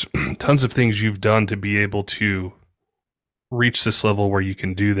 suppliers, tons of things you've done to be able to reach this level where you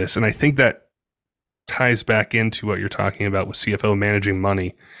can do this. And I think that ties back into what you're talking about with CFO managing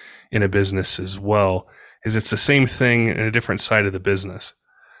money in a business as well, is it's the same thing in a different side of the business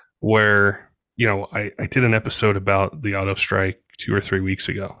where, I did an episode about the auto strike 2 or 3 weeks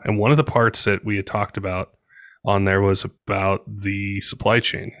ago. And one of the parts that we had talked about on there was about the supply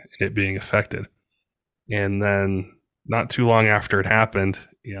chain and it being affected. And then not too long after it happened,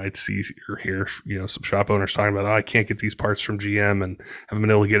 I'd see or hear, some shop owners talking about, I can't get these parts from GM and haven't been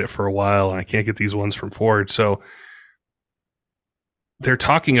able to get it for a while. And I can't get these ones from Ford. So they're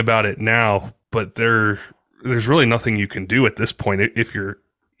talking about it now, but there's really nothing you can do at this point if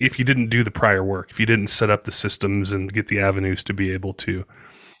you didn't do the prior work, if you didn't set up the systems and get the avenues to be able to,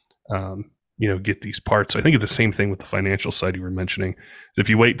 get these parts. I think it's the same thing with the financial side you were mentioning. If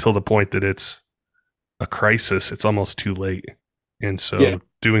you wait till the point that it's a crisis, it's almost too late. And so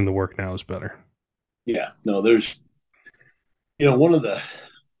doing the work now is better. Yeah, no, there's, when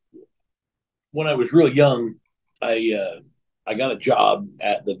I was real young, I got a job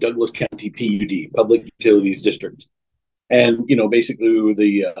at the Douglas County PUD, Public Utilities District. And, basically we were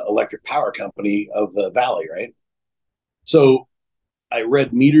the electric power company of the valley, right? So I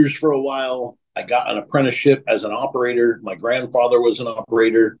read meters for a while. I got an apprenticeship as an operator. My grandfather was an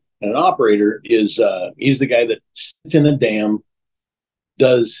operator. And an operator is, he's the guy that sits in a dam,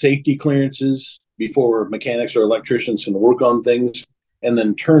 does safety clearances before mechanics or electricians can work on things, and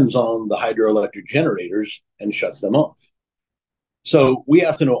then turns on the hydroelectric generators and shuts them off. So we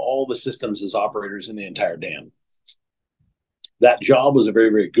have to know all the systems as operators in the entire dam. That job was a very,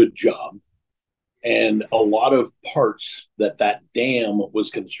 very good job. And a lot of parts that dam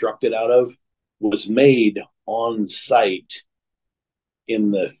was constructed out of was made on site in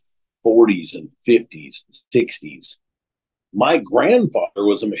the 40s and 50s, 60s. My grandfather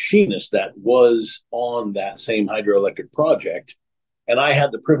was a machinist that was on that same hydroelectric project. And I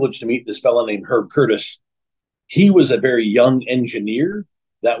had the privilege to meet this fellow named Herb Curtis. He was a very young engineer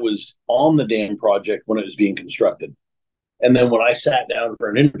that was on the dam project when it was being constructed. And then when I sat down for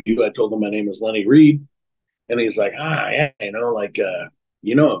an interview, I told him my name was Lenny Reed. And he's like, you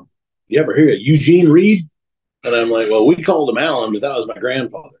ever hear of Eugene Reed? And I'm like, well, we called him Alan, but that was my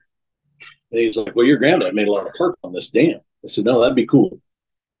grandfather. And he's like, well, your granddad made a lot of parts on this dam. I said, no, that'd be cool.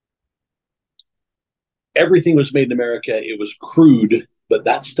 Everything was made in America. It was crude, but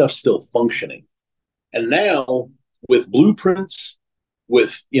that stuff's still functioning. And now with blueprints,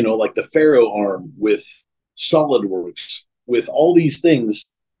 with, like the Faro arm, with SolidWorks, with all these things,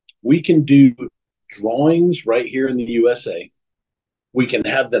 we can do drawings right here in the USA. We can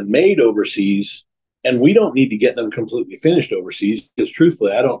have them made overseas, and we don't need to get them completely finished overseas, because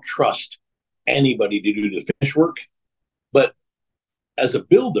truthfully, I don't trust anybody to do the finish work. But as a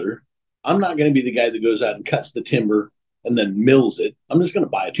builder, I'm not going to be the guy that goes out and cuts the timber and then mills it, I'm just going to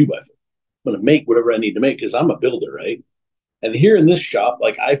buy a 2x4. I'm going to make whatever I need to make because I'm a builder, right? And here in this shop,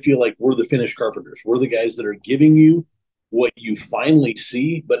 like I feel like we're the finished carpenters. We're the guys that are giving you what you finally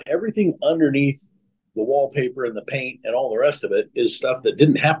see, but everything underneath the wallpaper and the paint and all the rest of it is stuff that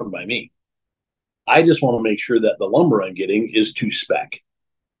didn't happen by me. I just want to make sure that the lumber I'm getting is to spec.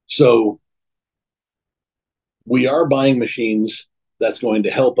 So we are buying machines that's going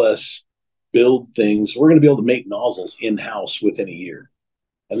to help us build things. We're going to be able to make nozzles in-house within a year,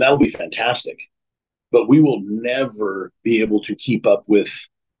 and that'll be fantastic. But we will never be able to keep up with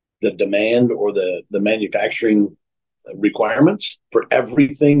the demand or the manufacturing requirements for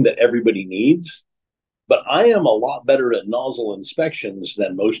everything that everybody needs. But I am a lot better at nozzle inspections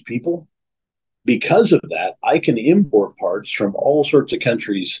than most people. Because of that, I can import parts from all sorts of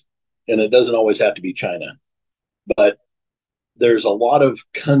countries, and it doesn't always have to be China. But there's a lot of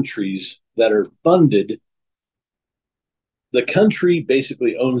countries that are funded. The country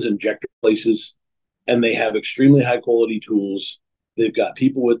basically owns injector places, and they have extremely high quality tools. They've got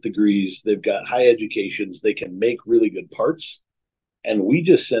people with degrees. They've got high educations. They can make really good parts. And we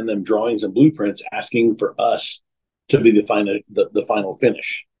just send them drawings and blueprints asking for us to be the final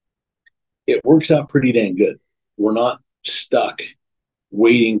finish. It works out pretty dang good. We're not stuck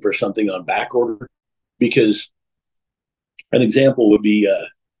waiting for something on back order, because an example would be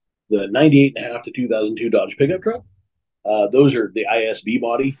the 98.5 to 2002 Dodge pickup truck. Those are the ISB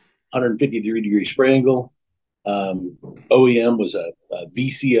body, 153-degree spray angle. OEM was a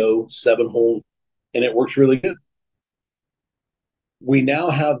VCO 7-hole, and it works really good. We now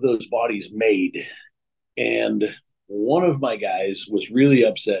have those bodies made, and one of my guys was really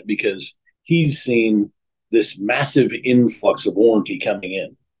upset because he's seen this massive influx of warranty coming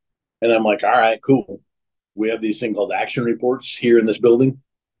in. And I'm like, all right, cool. We have these thing called action reports here in this building.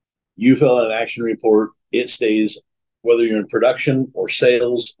 You fill out an action report, it stays, whether you're in production or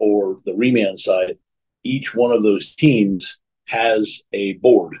sales or the reman side, each one of those teams has a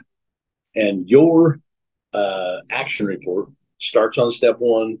board. And your action report starts on step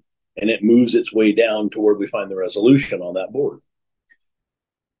 1, and it moves its way down to where we find the resolution on that board.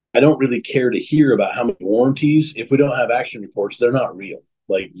 I don't really care to hear about how many warranties. If we don't have action reports, they're not real.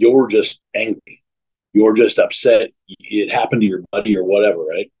 Like, you're just angry. You're just upset. It happened to your buddy or whatever,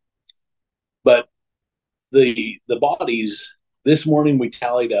 right? But the bodies, this morning we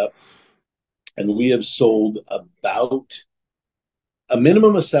tallied up, and we have sold about a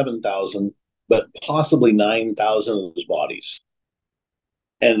minimum of 7,000, but possibly 9,000 of those bodies.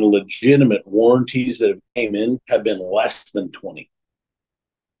 And the legitimate warranties that have came in have been less than 20.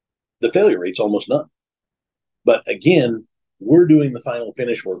 The failure rate's almost none. But again, we're doing the final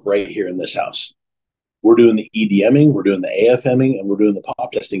finish work right here in this house. We're doing the EDMing, we're doing the AFMing, and we're doing the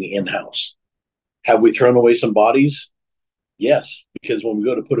pop testing in-house. Have we thrown away some bodies? Yes, because when we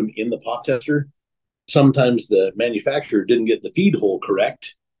go to put them in the pop tester, sometimes the manufacturer didn't get the feed hole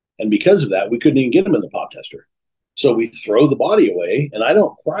correct, and because of that, we couldn't even get them in the pop tester. So we throw the body away, and I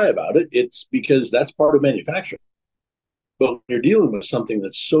don't cry about it. It's because that's part of manufacturing. But when you're dealing with something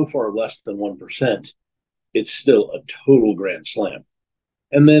that's so far less than 1%, it's still a total grand slam.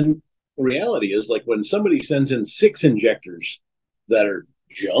 And then reality is, like, when somebody sends in 6 injectors that are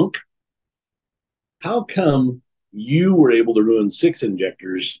junk, how come you were able to ruin 6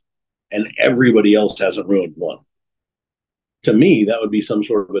 injectors and everybody else hasn't ruined 1? To me, that would be some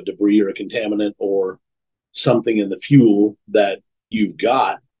sort of a debris or a contaminant or something in the fuel that you've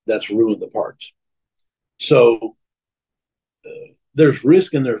got that's ruined the parts. So there's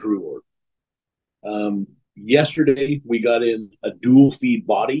risk and there's reward. Yesterday, we got in a dual feed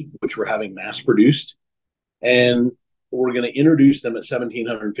body, which we're having mass produced, and we're going to introduce them at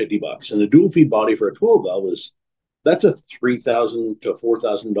 $1,750. And the dual feed body for a 12 valve that's a $3,000 to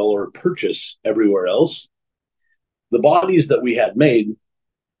 $4,000 purchase everywhere else. The bodies that we had made,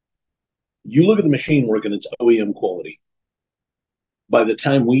 you look at the machine work and it's OEM quality. By the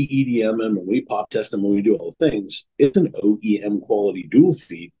time we EDM them and we pop test them and we do all the things, it's an OEM quality dual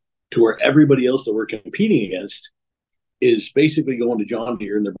feed, to where everybody else that we're competing against is basically going to John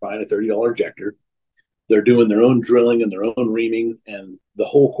Deere and they're buying a $30 injector. They're doing their own drilling and their own reaming, and the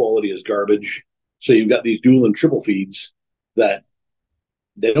whole quality is garbage. So you've got these dual and triple feeds that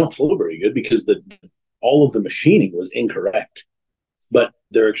they don't flow very good because all of the machining was incorrect. But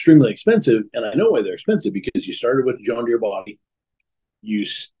they're extremely expensive, and I know why they're expensive, because you started with a John Deere body, you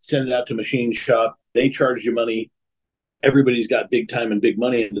send it out to machine shop, they charge you money, everybody's got big time and big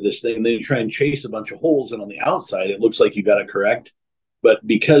money into this thing, and then you try and chase a bunch of holes, and on the outside it looks like you got it correct, but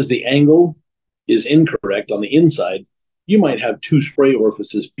because the angle is incorrect on the inside, you might have 2 spray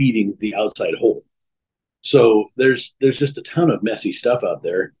orifices feeding the outside hole. So there's just a ton of messy stuff out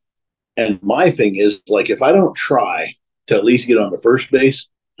there. And my thing is like if I don't try to at least get on the first base,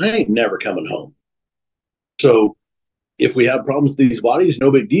 I ain't never coming home. So if we have problems with these bodies,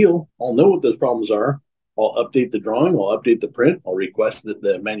 no big deal. I'll know what those problems are. I'll update the drawing. I'll update the print. I'll request that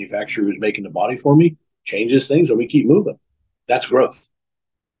the manufacturer who's making the body for me changes things, and we keep moving. That's growth.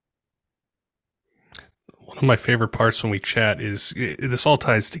 One of my favorite parts when we chat is this all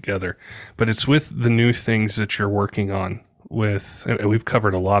ties together, but it's with the new things that you're working on with, and we've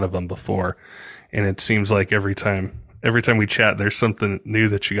covered a lot of them before. And it seems like every time we chat, there's something new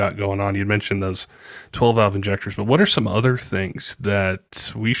that you got going on. You mentioned those 12 valve injectors, but what are some other things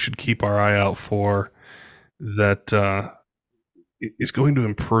that we should keep our eye out for that is going to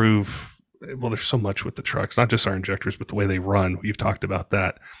improve? Well, there's so much with the trucks, not just our injectors, but the way they run. You've talked about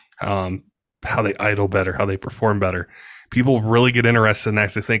that. How they idle better, how they perform better. People really get interested and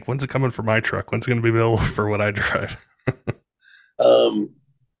actually think, when's it coming for my truck? When's it going to be available for what I drive?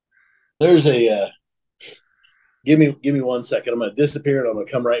 There's a give me 1 second. I'm gonna disappear and I'm gonna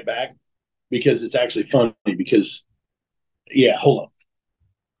come right back because it's actually funny because yeah, hold on.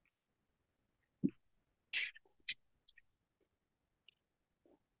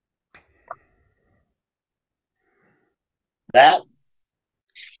 That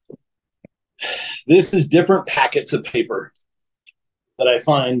this is different packets of paper that I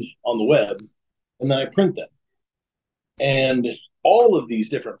find on the web and then I print them. And all of these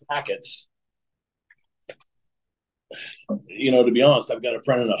different packets, to be honest, I've got a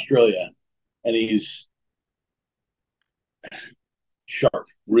friend in Australia and he's sharp,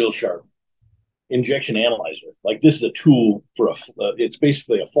 real sharp. Injection analyzer. Like this is a tool for it's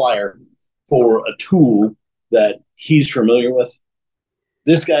basically a flyer for a tool that he's familiar with.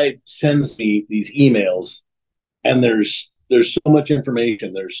 This guy sends me these emails and there's so much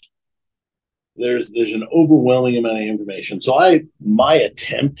information. There's an overwhelming amount of information. So my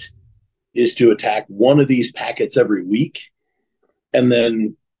attempt is to attack one of these packets every week and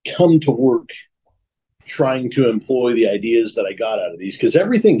then come to work trying to employ the ideas that I got out of these because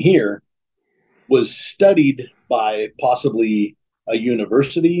everything here was studied by possibly a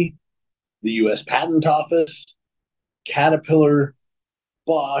university, the U.S. Patent Office, Caterpillar,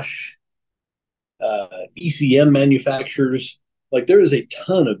 Bosch, ECM manufacturers. Like there is a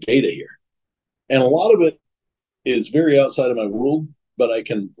ton of data here. And a lot of it is very outside of my world, but I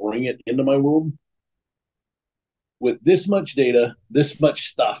can bring it into my world. With this much data, this much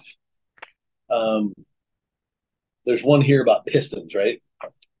stuff, there's one here about pistons, right?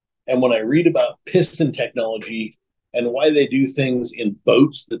 And when I read about piston technology and why they do things in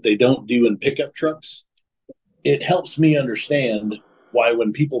boats that they don't do in pickup trucks, it helps me understand why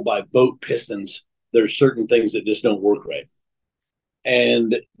when people buy boat pistons, there's certain things that just don't work right.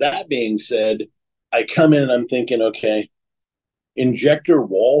 And that being said, I come in, I'm thinking, okay, injector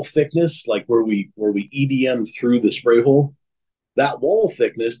wall thickness, like where we EDM through the spray hole, that wall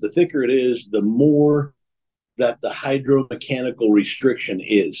thickness, the thicker it is, the more that the hydromechanical restriction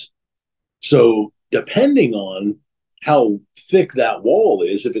is. So depending on how thick that wall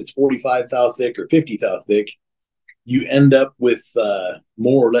is, if it's 45 thou thick or 50 thou thick, you end up with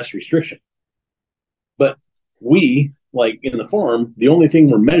more or less restriction. But we, like in the farm, the only thing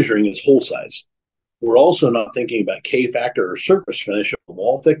we're measuring is hole size. We're also not thinking about K factor or surface finish of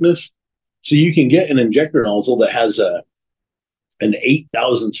wall thickness. So you can get an injector nozzle that has an 8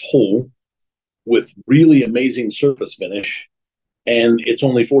 thousandths hole with really amazing surface finish, and it's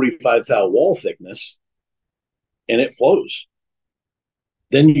only 45 thou wall thickness, and it flows.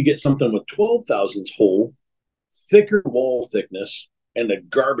 Then you get something with 12 thousandths hole, thicker wall thickness, and a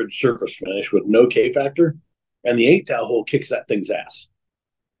garbage surface finish with no K factor, and the 8 thou hole kicks that thing's ass.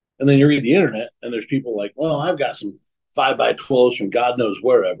 And then you read the internet, and there's people like, well, I've got some 5x12s from God knows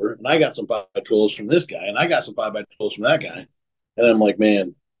wherever, and I got some 5x12s from this guy, and I got some 5x12s from that guy. And I'm like,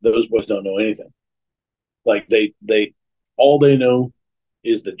 man, those boys don't know anything. Like they all they know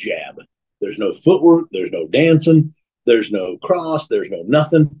is the jab. There's no footwork, there's no dancing, there's no cross, there's no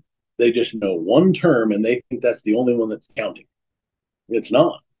nothing. They just know one term and they think that's the only one that's counting. It's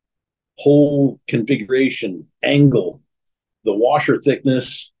not. Whole configuration, angle, the washer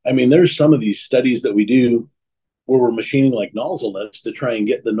thickness. I mean, there's some of these studies that we do where we're machining like nozzle nuts to try and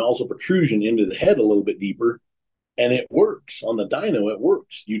get the nozzle protrusion into the head a little bit deeper. And it works on the dyno. It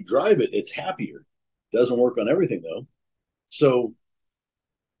works. You drive it, it's happier. Doesn't work on everything though. So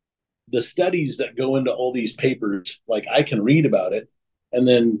the studies that go into all these papers, like I can read about it and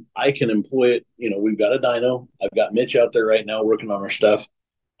then I can employ it. We've got a dyno. I've got Mitch out there right now working on our stuff.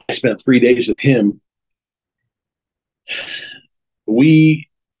 I spent 3 days with him. We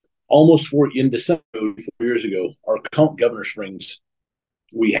in December 4 years ago, our governor springs,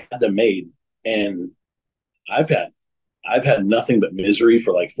 we had them made, and I've had nothing but misery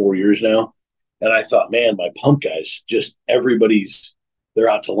for like 4 years now. And I thought, man, my pump guys, just they're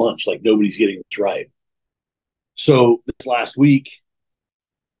out to lunch. Like nobody's getting this right. So this last week,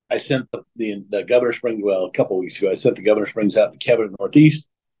 I sent the Governor Springs, well, a couple of weeks ago, I sent the Governor Springs out to Kevin in Northeast.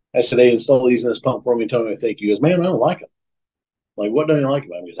 I said, hey, install these in this pump for me. Tell me what you think. He goes, man, I don't like them. I'm like, what don't you like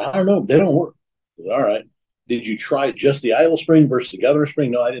about them? He goes, I don't know. They don't work. I said, all right. Did you try just the idle spring versus the Governor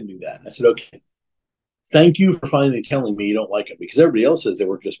Spring? No, I didn't do that. I said, okay. Thank you for finally telling me you don't like them, because everybody else says they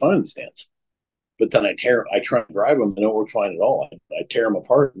work just fine in the stands. But then I try and drive them and they don't work fine at all. I tear them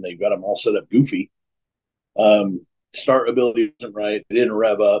apart and they've got them all set up goofy. Start ability wasn't right. They didn't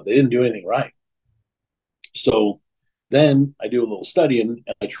rev up. They didn't do anything right. So then I do a little studying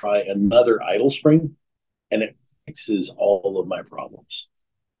and I try another idle spring, and it fixes all of my problems.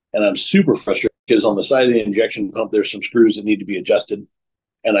 And I'm super frustrated because on the side of the injection pump, there's some screws that need to be adjusted.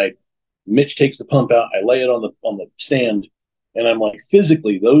 And Mitch takes the pump out. I lay it on the stand, and I'm like,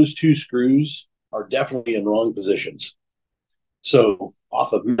 physically, those two screws are definitely in wrong positions. So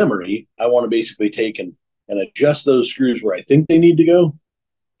off of memory, I want to basically take and adjust those screws where I think they need to go.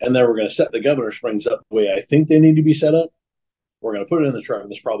 And then we're going to set the governor springs up the way I think they need to be set up. We're going to put it in the truck,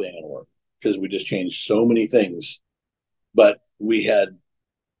 and this probably ain't going to work because we just changed so many things. But we had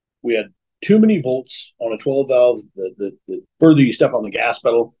too many volts on a 12 valve. The further you step on the gas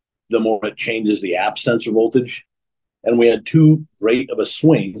pedal, the more it changes the app sensor voltage. And we had too great of a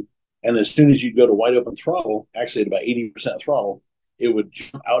swing. And as soon as you go to wide open throttle, actually at about 80% throttle, it would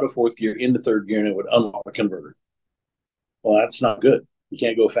jump out of fourth gear into third gear, and it would unlock the converter. Well, that's not good. You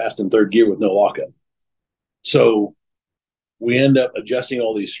can't go fast in third gear with no lockup. So we end up adjusting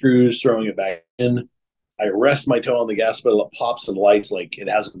all these screws, throwing it back in. I rest my toe on the gas pedal, it pops and lights like it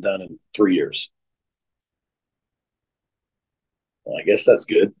hasn't done in 3 years. Well, I guess that's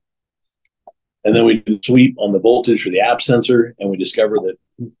good. And then we do the sweep on the voltage for the app sensor, and we discover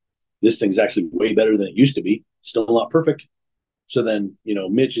that this thing's actually way better than it used to be. Still not perfect. So then,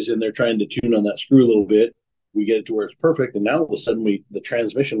 Mitch is in there trying to tune on that screw a little bit. We get it to where it's perfect, and now all of a sudden the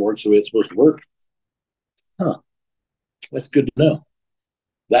transmission works the way it's supposed to work. Huh. That's good to know.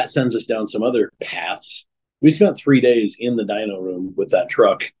 That sends us down some other paths. We spent 3 days in the dyno room with that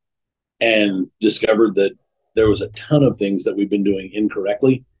truck and discovered that there was a ton of things that we've been doing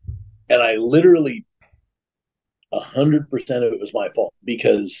incorrectly. And I literally 100% of it was my fault,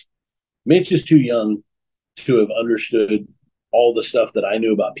 because Mitch is too young to have understood all the stuff that I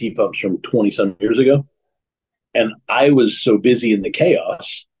knew about P-pumps from 20-some years ago. And I was so busy in the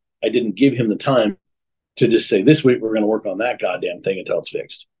chaos, I didn't give him the time to just say, this week we're going to work on that goddamn thing until it's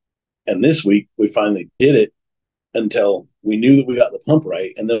fixed. And this week we finally did it until we knew that we got the pump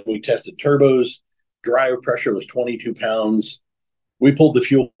right. And then we tested turbos. Drive pressure was 22 pounds. We pulled the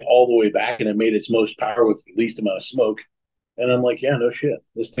fuel all the way back, and it made its most power with the least amount of smoke. And I'm like, yeah, no shit.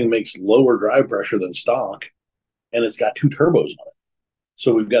 This thing makes lower drive pressure than stock, and it's got 2 turbos on it.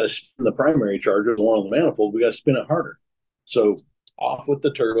 So we've got to spin the primary charger, the one on the manifold. We got to spin it harder. So off with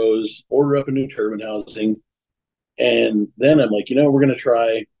the turbos, order up a new turbine housing. And then I'm like, we're going to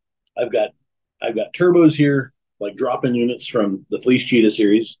try. I've got turbos here, like drop-in units from the Fleece Cheetah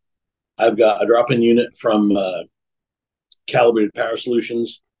series. I've got a drop-in unit from Calibrated Power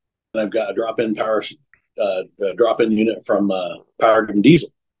Solutions, and I've got a drop-in unit from Power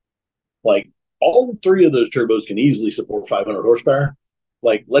Diesel. Like, all 3 of those turbos can easily support 500 horsepower.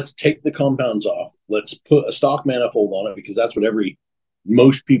 Like, let's take the compounds off. Let's put a stock manifold on it, because that's what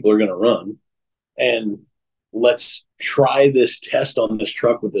most people are going to run. And let's try this test on this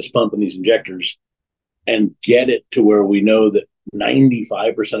truck with this pump and these injectors and get it to where we know that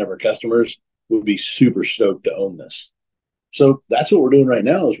 95% of our customers would be super stoked to own this. So that's what we're doing right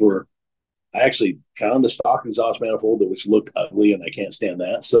now. I actually found a stock exhaust manifold that looked ugly, and I can't stand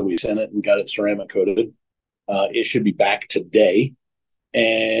that. So we sent it and got it ceramic coated. It should be back today.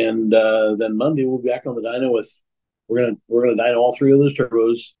 And then Monday we'll be back on the dyno we're gonna dyno all 3 of those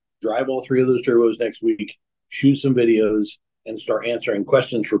turbos, drive all 3 of those turbos next week, shoot some videos, and start answering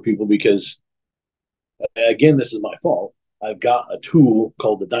questions for people, because again, this is my fault. I've got a tool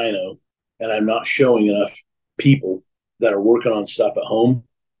called the dyno, and I'm not showing enough people that are working on stuff at home.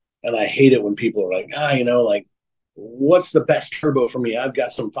 And I hate it when people are like, what's the best turbo for me? I've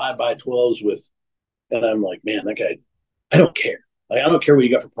got some 5x12s with, and I'm like, man, that guy, I don't care. Like, I don't care what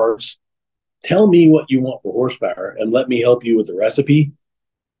you got for parts. Tell me what you want for horsepower and let me help you with the recipe.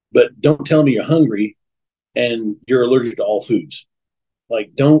 But don't tell me you're hungry and you're allergic to all foods.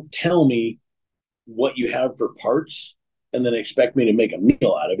 Like, don't tell me what you have for parts. Tell me what you want for horsepower and let me help you with the recipe. But don't tell me you're hungry and you're allergic to all foods. Like, don't tell me what you have for parts and you're allergic to all foods. Like, don't tell me you're hungry and you're allergic to all foods. Like, don't tell me and then expect me to make a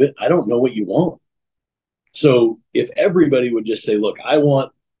meal out of it. I don't know what you want. So if everybody would just say, look, I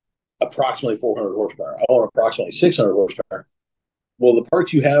want approximately 400 horsepower, I want approximately 600 horsepower, well, the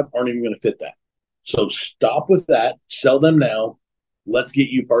parts you have aren't even going to fit that. So stop with that, sell them now. Let's get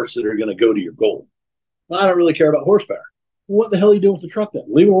you parts that are going to go to your goal. Well, I don't really care about horsepower. What the hell are you doing with the truck then?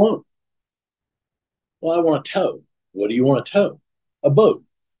 Leave it alone. Well, I want a tow. What do you want to tow? A boat.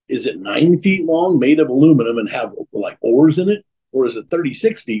 Is it 9 feet long, made of aluminum and have like oars in it? Or is it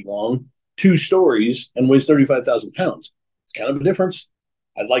 36 feet long, 2 stories, and weighs 35,000 pounds? It's kind of a difference.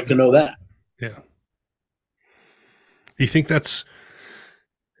 I'd like to know that. Yeah. You think that's,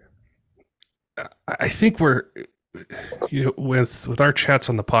 I think we're, you know, with our chats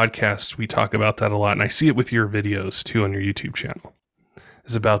on the podcast, we talk about that a lot. And I see it with your videos too on your YouTube channel,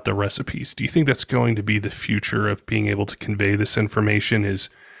 is about the recipes. Do you think that's going to be the future of being able to convey this information? Is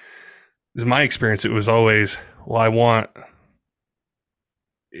my experience, it was always, well,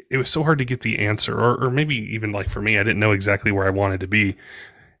 it was so hard to get the answer, or maybe even like for me, I didn't know exactly where I wanted to be.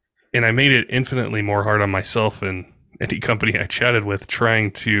 And I made it infinitely more hard on myself and any company I chatted with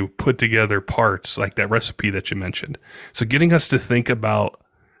trying to put together parts like that recipe that you mentioned. So getting us to think about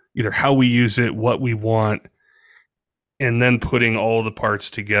either how we use it, what we want, and then putting all the parts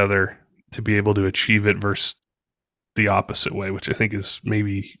together to be able to achieve it versus the opposite way, which I think is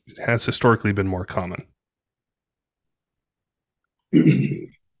maybe has historically been more common. I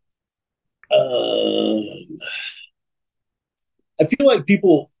feel like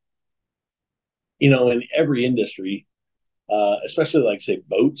people, in every industry, especially like say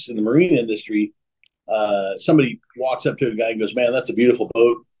boats in the marine industry, somebody walks up to a guy and goes, "Man, that's a beautiful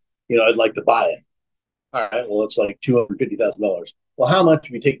boat. I'd like to buy it." All right, well, it's like $250,000. Well, how much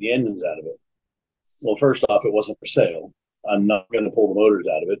if you take the engines out of it? Well, first off, it wasn't for sale. I'm not going to pull the motors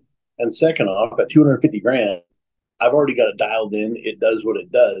out of it. And second off, at 250 grand, I've already got it dialed in. It does what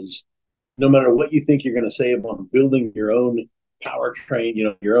it does. No matter what you think you're going to save on building your own powertrain,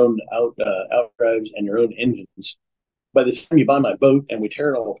 your own outdrives and your own engines, by the time you buy my boat and we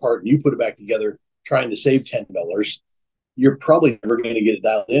tear it all apart and you put it back together trying to save $10, you're probably never going to get it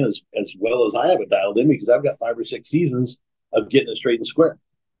dialed in as well as I have it dialed in, because I've got 5 or 6 seasons of getting it straight and square.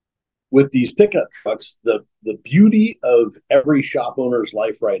 With these pickup trucks, the beauty of every shop owner's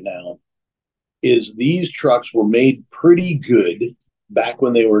life right now is these trucks were made pretty good back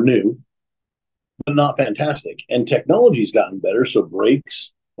when they were new, but not fantastic. And technology's gotten better. So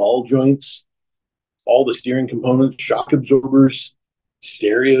brakes, ball joints, all the steering components, shock absorbers,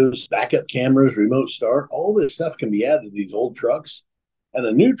 stereos, backup cameras, remote start, all this stuff can be added to these old trucks. And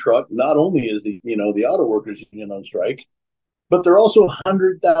a new truck, not only is the auto workers union on strike, but they're also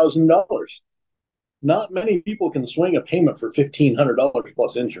 $100,000. Not many people can swing a payment for $1,500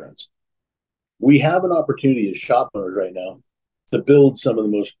 plus insurance. We have an opportunity as shop owners right now to build some of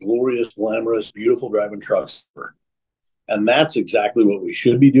the most glorious, glamorous, beautiful driving trucks ever. And that's exactly what we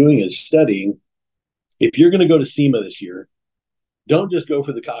should be doing, is studying. If you're going to go to SEMA this year, don't just go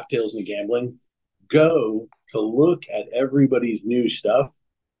for the cocktails and the gambling. Go to look at everybody's new stuff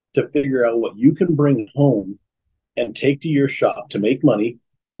to figure out what you can bring home and take to your shop to make money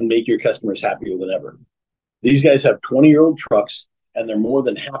and make your customers happier than ever. These guys have 20-year-old trucks, and they're more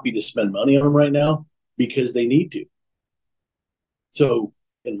than happy to spend money on them right now because they need to. So,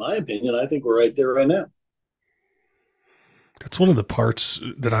 in my opinion, I think we're right there right now. That's one of the parts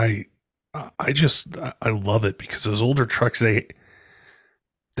that I love it, because those older trucks, they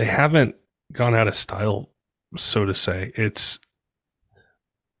haven't gone out of style, so to say. It's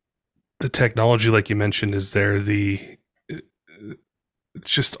the technology, like you mentioned, is there. It's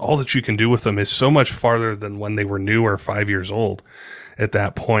just all that you can do with them is so much farther than when they were new or 5 years old at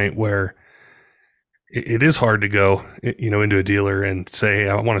that point, where it is hard to go, into a dealer and say,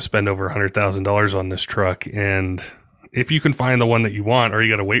 I want to spend over $100,000 on this truck. And if you can find the one that you want, or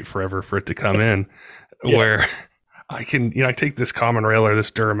you got to wait forever for it to come in, yeah. Where I can, I take this common rail or this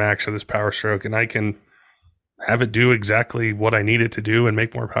DMAX or this Power Stroke, and I can have it do exactly what I need it to do and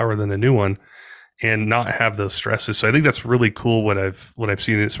make more power than a new one, and not have those stresses. So I think that's really cool. What I've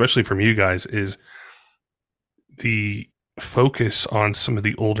seen, especially from you guys, is the focus on some of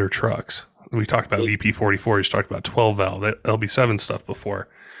the older trucks. We talked about VP44. You talked about 12 valve, LB7 stuff before.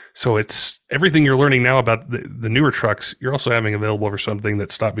 So it's everything you're learning now about the newer trucks. You're also having available for something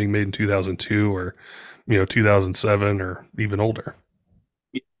that stopped being made in 2002 or 2007 or even older.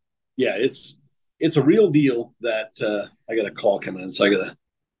 Yeah, it's a real deal. That I got a call coming in, so I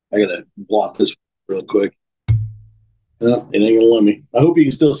gotta block this real quick. No, it ain't gonna let me. I hope you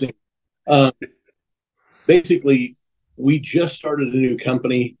can still see me. Basically, we just started a new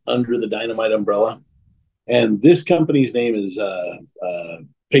company under the Dynomite umbrella, And this company's name is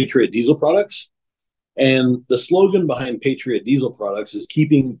Patriot Diesel Products. And the slogan behind Patriot Diesel Products is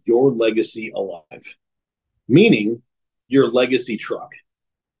keeping your legacy alive, meaning your legacy truck.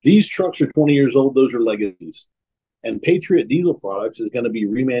 These trucks are 20 years old. Those are legacies. And Patriot Diesel Products is going to be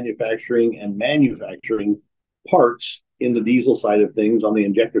remanufacturing and manufacturing parts in the diesel side of things, on the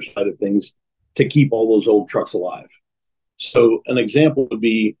injector side of things, to keep all those old trucks alive. So an example would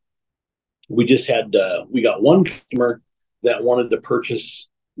be, we got one customer that wanted to purchase,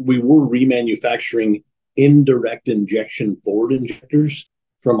 we were remanufacturing indirect injection Ford injectors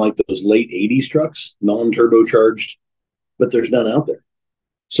from like those late 80s trucks, non-turbocharged, but there's none out there.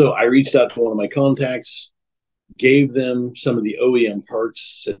 So I reached out to one of my contacts, gave them some of the OEM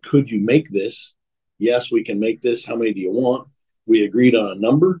parts, said, could you make this? Yes, we can make this. How many do you want? We agreed on a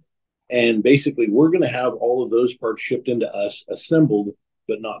number. And basically, we're going to have all of those parts shipped into us, assembled,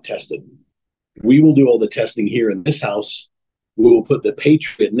 but not tested. We will do all the testing here in this house. We will put the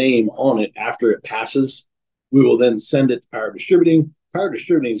Patriot name on it after it passes. We will then send it to Power Distributing. Power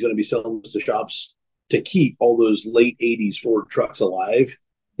Distributing is going to be selling this to shops to keep all those late 80s Ford trucks alive,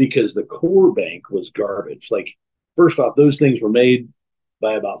 because the core bank was garbage. Like, first off, those things were made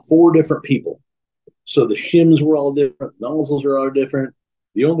by about 4 different people. So the shims were all different. Nozzles are all different.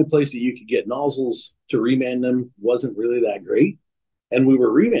 The only place that you could get nozzles to reman them wasn't really that great. And we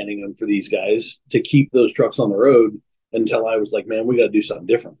were remanning them for these guys to keep those trucks on the road, until I was like, man, we got to do something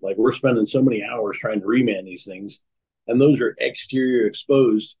different. Like, we're spending so many hours trying to reman these things, and those are exterior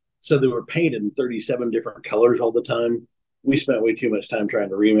exposed. So they were painted in 37 different colors all the time. We spent way too much time trying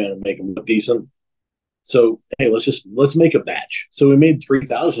to reman and make them look decent. So, hey, let's make a batch. So we made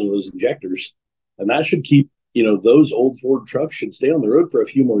 3,000 of those injectors, and that should keep, those old Ford trucks should stay on the road for a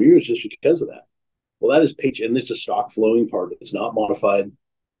few more years just because of that. Well, that is Patriot, and this is a stock flowing part. It's not modified.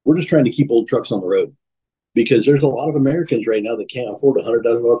 We're just trying to keep old trucks on the road, because there's a lot of Americans right now that can't afford a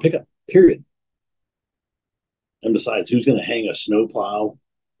 $100,000 pickup, period. And besides, who's going to hang a snowplow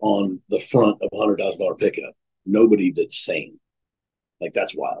on the front of a $100,000 pickup? Nobody that's sane. Like,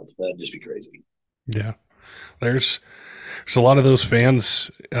 that's wild. That'd just be crazy. Yeah. There's a lot of those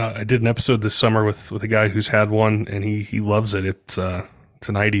fans. I did an episode this summer with a guy who's had one, and he loves it. It's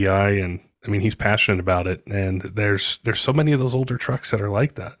an IDI, and I mean, he's passionate about it. And there's so many of those older trucks that are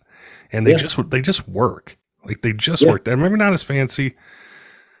like that, and they just work. Like, they just work. They're maybe not as fancy,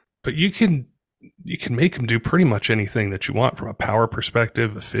 but you can make them do pretty much anything that you want from a power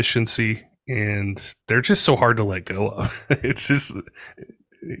perspective, efficiency, and they're just so hard to let go of. It's just,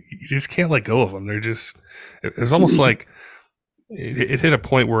 you just can't let go of them. It was almost like it hit a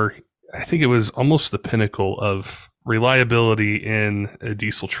point where I think it was almost the pinnacle of reliability in a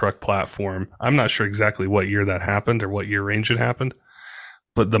diesel truck platform. I'm not sure exactly what year that happened or what year range it happened,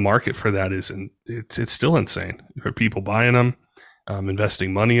 but the market for that it's still insane for people buying them,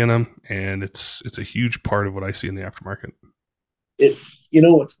 investing money in them, and it's a huge part of what I see in the aftermarket.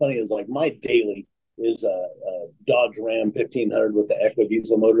 What's funny is, like, my daily is a Dodge Ram 1500 with the Echo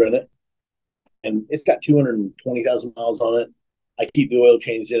diesel motor in it, and it's got 220,000 miles on it. I keep the oil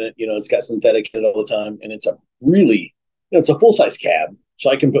changed in it. It's got synthetic in it all the time, and it's a really, it's a full size cab, so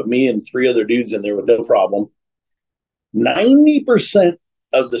I can put me and 3 other dudes in there with no problem. 90%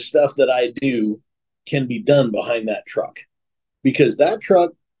 of the stuff that I do can be done behind that truck, because that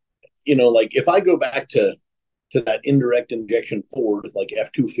truck, like, if I go back to that indirect injection Ford, like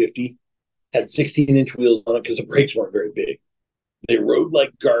F-250, had 16-inch wheels on it because the brakes weren't very big. They rode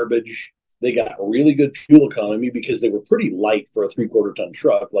like garbage. They got really good fuel economy because they were pretty light for a 3/4 ton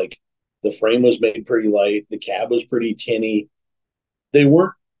truck. Like, the frame was made pretty light. The cab was pretty tinny. They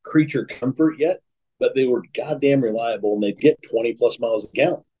weren't creature comfort yet, but they were goddamn reliable, and they'd get 20 plus miles a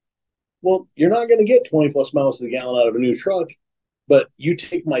gallon. Well, you're not going to get 20 plus miles to the gallon out of a new truck, but you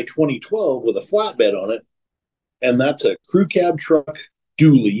take my 2012 with a flatbed on it, and that's a crew cab truck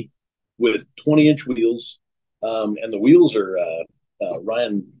dually with 20-inch wheels, and the wheels are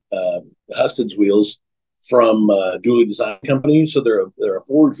Ryan Husted's wheels from Dually Design Company. So they're a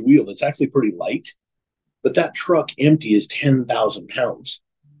forged wheel. It's actually pretty light, but that truck empty is 10,000 pounds.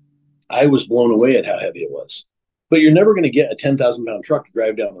 I was blown away at how heavy it was. But you're never going to get a 10,000 pound truck to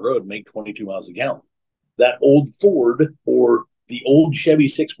drive down the road and make 22 miles a gallon. That old Ford or the old Chevy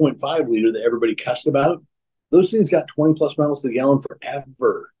 6.5 liter that everybody cussed about, those things got 20 plus miles to the gallon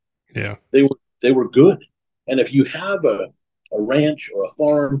forever. Yeah, they were good. And if you have a ranch or a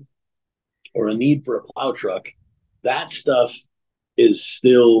farm or a need for a plow truck, that stuff is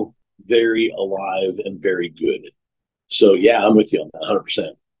still very alive and very good. So yeah, I'm with you on that 100%.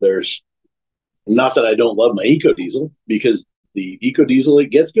 There's, not that I don't love my Eco Diesel, because the Eco Diesel,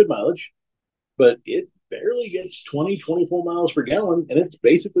 it gets good mileage, but it barely gets 20, 24 miles per gallon, and it's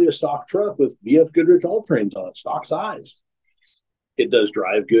basically a stock truck with VF Goodrich all trains on it, stock size. It does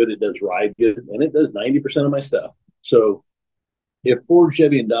drive good, it does ride good, and it does 90% of my stuff. So if Ford,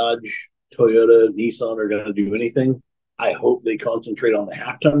 Chevy, and Dodge, Toyota, Nissan are going to do anything, I hope they concentrate on the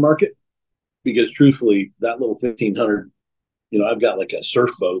half-ton market, because truthfully, that little 1500, I've got like a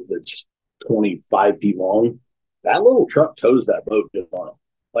surf boat that's 25 feet long. That little truck tows that boat just fine.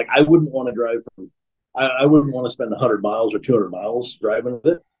 Like, I wouldn't want to drive I wouldn't want to spend 100 miles or 200 miles driving with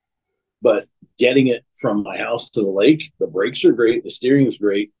it, but getting it from my house to the lake, the brakes are great, the steering is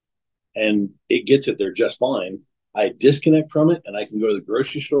great, and it gets it there just fine. I disconnect from it and I can go to the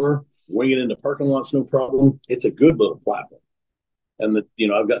grocery store, wing it into parking lots, no problem. It's a good little platform. And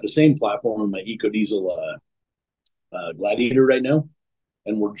I've got the same platform in my EcoDiesel Gladiator right now,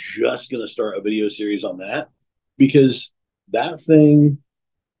 and we're just going to start a video series on that, because that thing,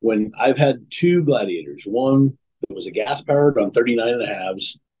 when I've had two Gladiators, one that was a gas powered on 39 and a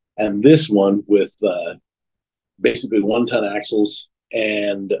halves, and this one with basically 1-ton axles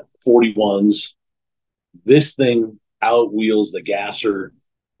and 41s. This thing outwheels the gasser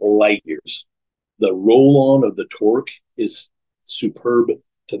light years. The roll on of the torque is superb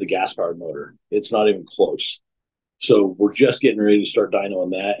to the gas powered motor. It's not even close. So we're just getting ready to start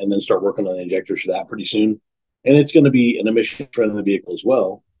dynoing that, and then start working on the injectors for that pretty soon. And it's going to be an emission friendly vehicle as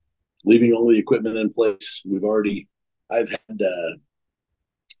well, leaving all the equipment in place. I've had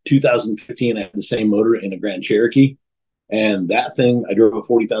 2015, I had the same motor in a Grand Cherokee, and that thing, I drove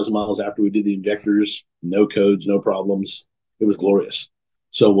 40,000 miles after we did the injectors, no codes, no problems. It was glorious.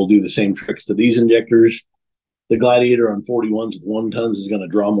 So we'll do the same tricks to these injectors. The Gladiator on 41s with 1 tons is going to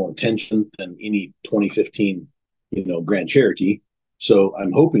draw more attention than any 2015, Grand Cherokee. So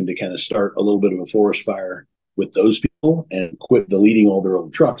I'm hoping to kind of start a little bit of a forest fire with those people and quit deleting all their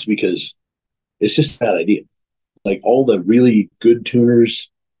old trucks, because it's just a bad idea. Like, all the really good tuners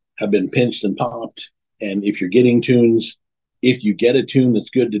have been pinched and popped. And if you're getting tunes, if you get a tune that's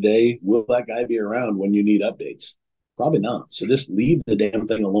good today, will that guy be around when you need updates? Probably not. So just leave the damn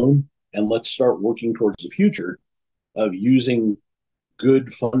thing alone, and let's start working towards the future of using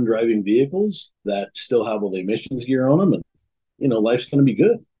good, fun driving vehicles that still have all the emissions gear on them. And, life's going to be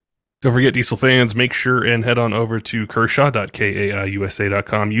good. Don't forget, diesel fans, make sure and head on over to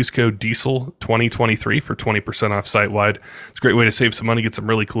kershaw.kaiusa.com. Use code DIESEL2023 for 20% off site-wide. It's a great way to save some money, get some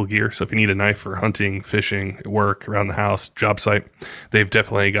really cool gear. So if you need a knife for hunting, fishing, work, around the house, job site, they've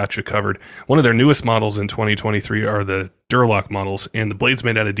definitely got you covered. One of their newest models in 2023 are the Duralock models, and the blade's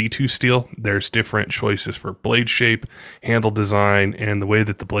made out of D2 steel. There's different choices for blade shape, handle design, and the way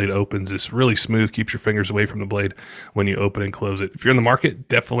that the blade opens is really smooth, keeps your fingers away from the blade when you open and close it. If you're in the market,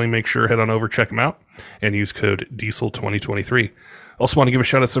 definitely make sure head on over, check them out, and use code DIESEL2023. Also want to give a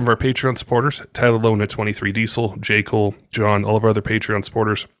shout out to some of our Patreon supporters: Tyler Loewen at 23 Diesel, J Cole, John, all of our other Patreon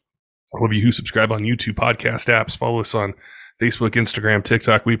supporters, all of you who subscribe on YouTube podcast apps, follow us on Facebook, Instagram,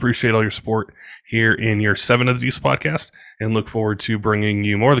 TikTok. We appreciate all your support here in year 7 of the Diesel Podcast, and look forward to bringing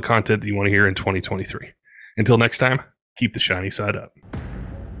you more of the content that you want to hear in 2023. Until next time, keep the shiny side up.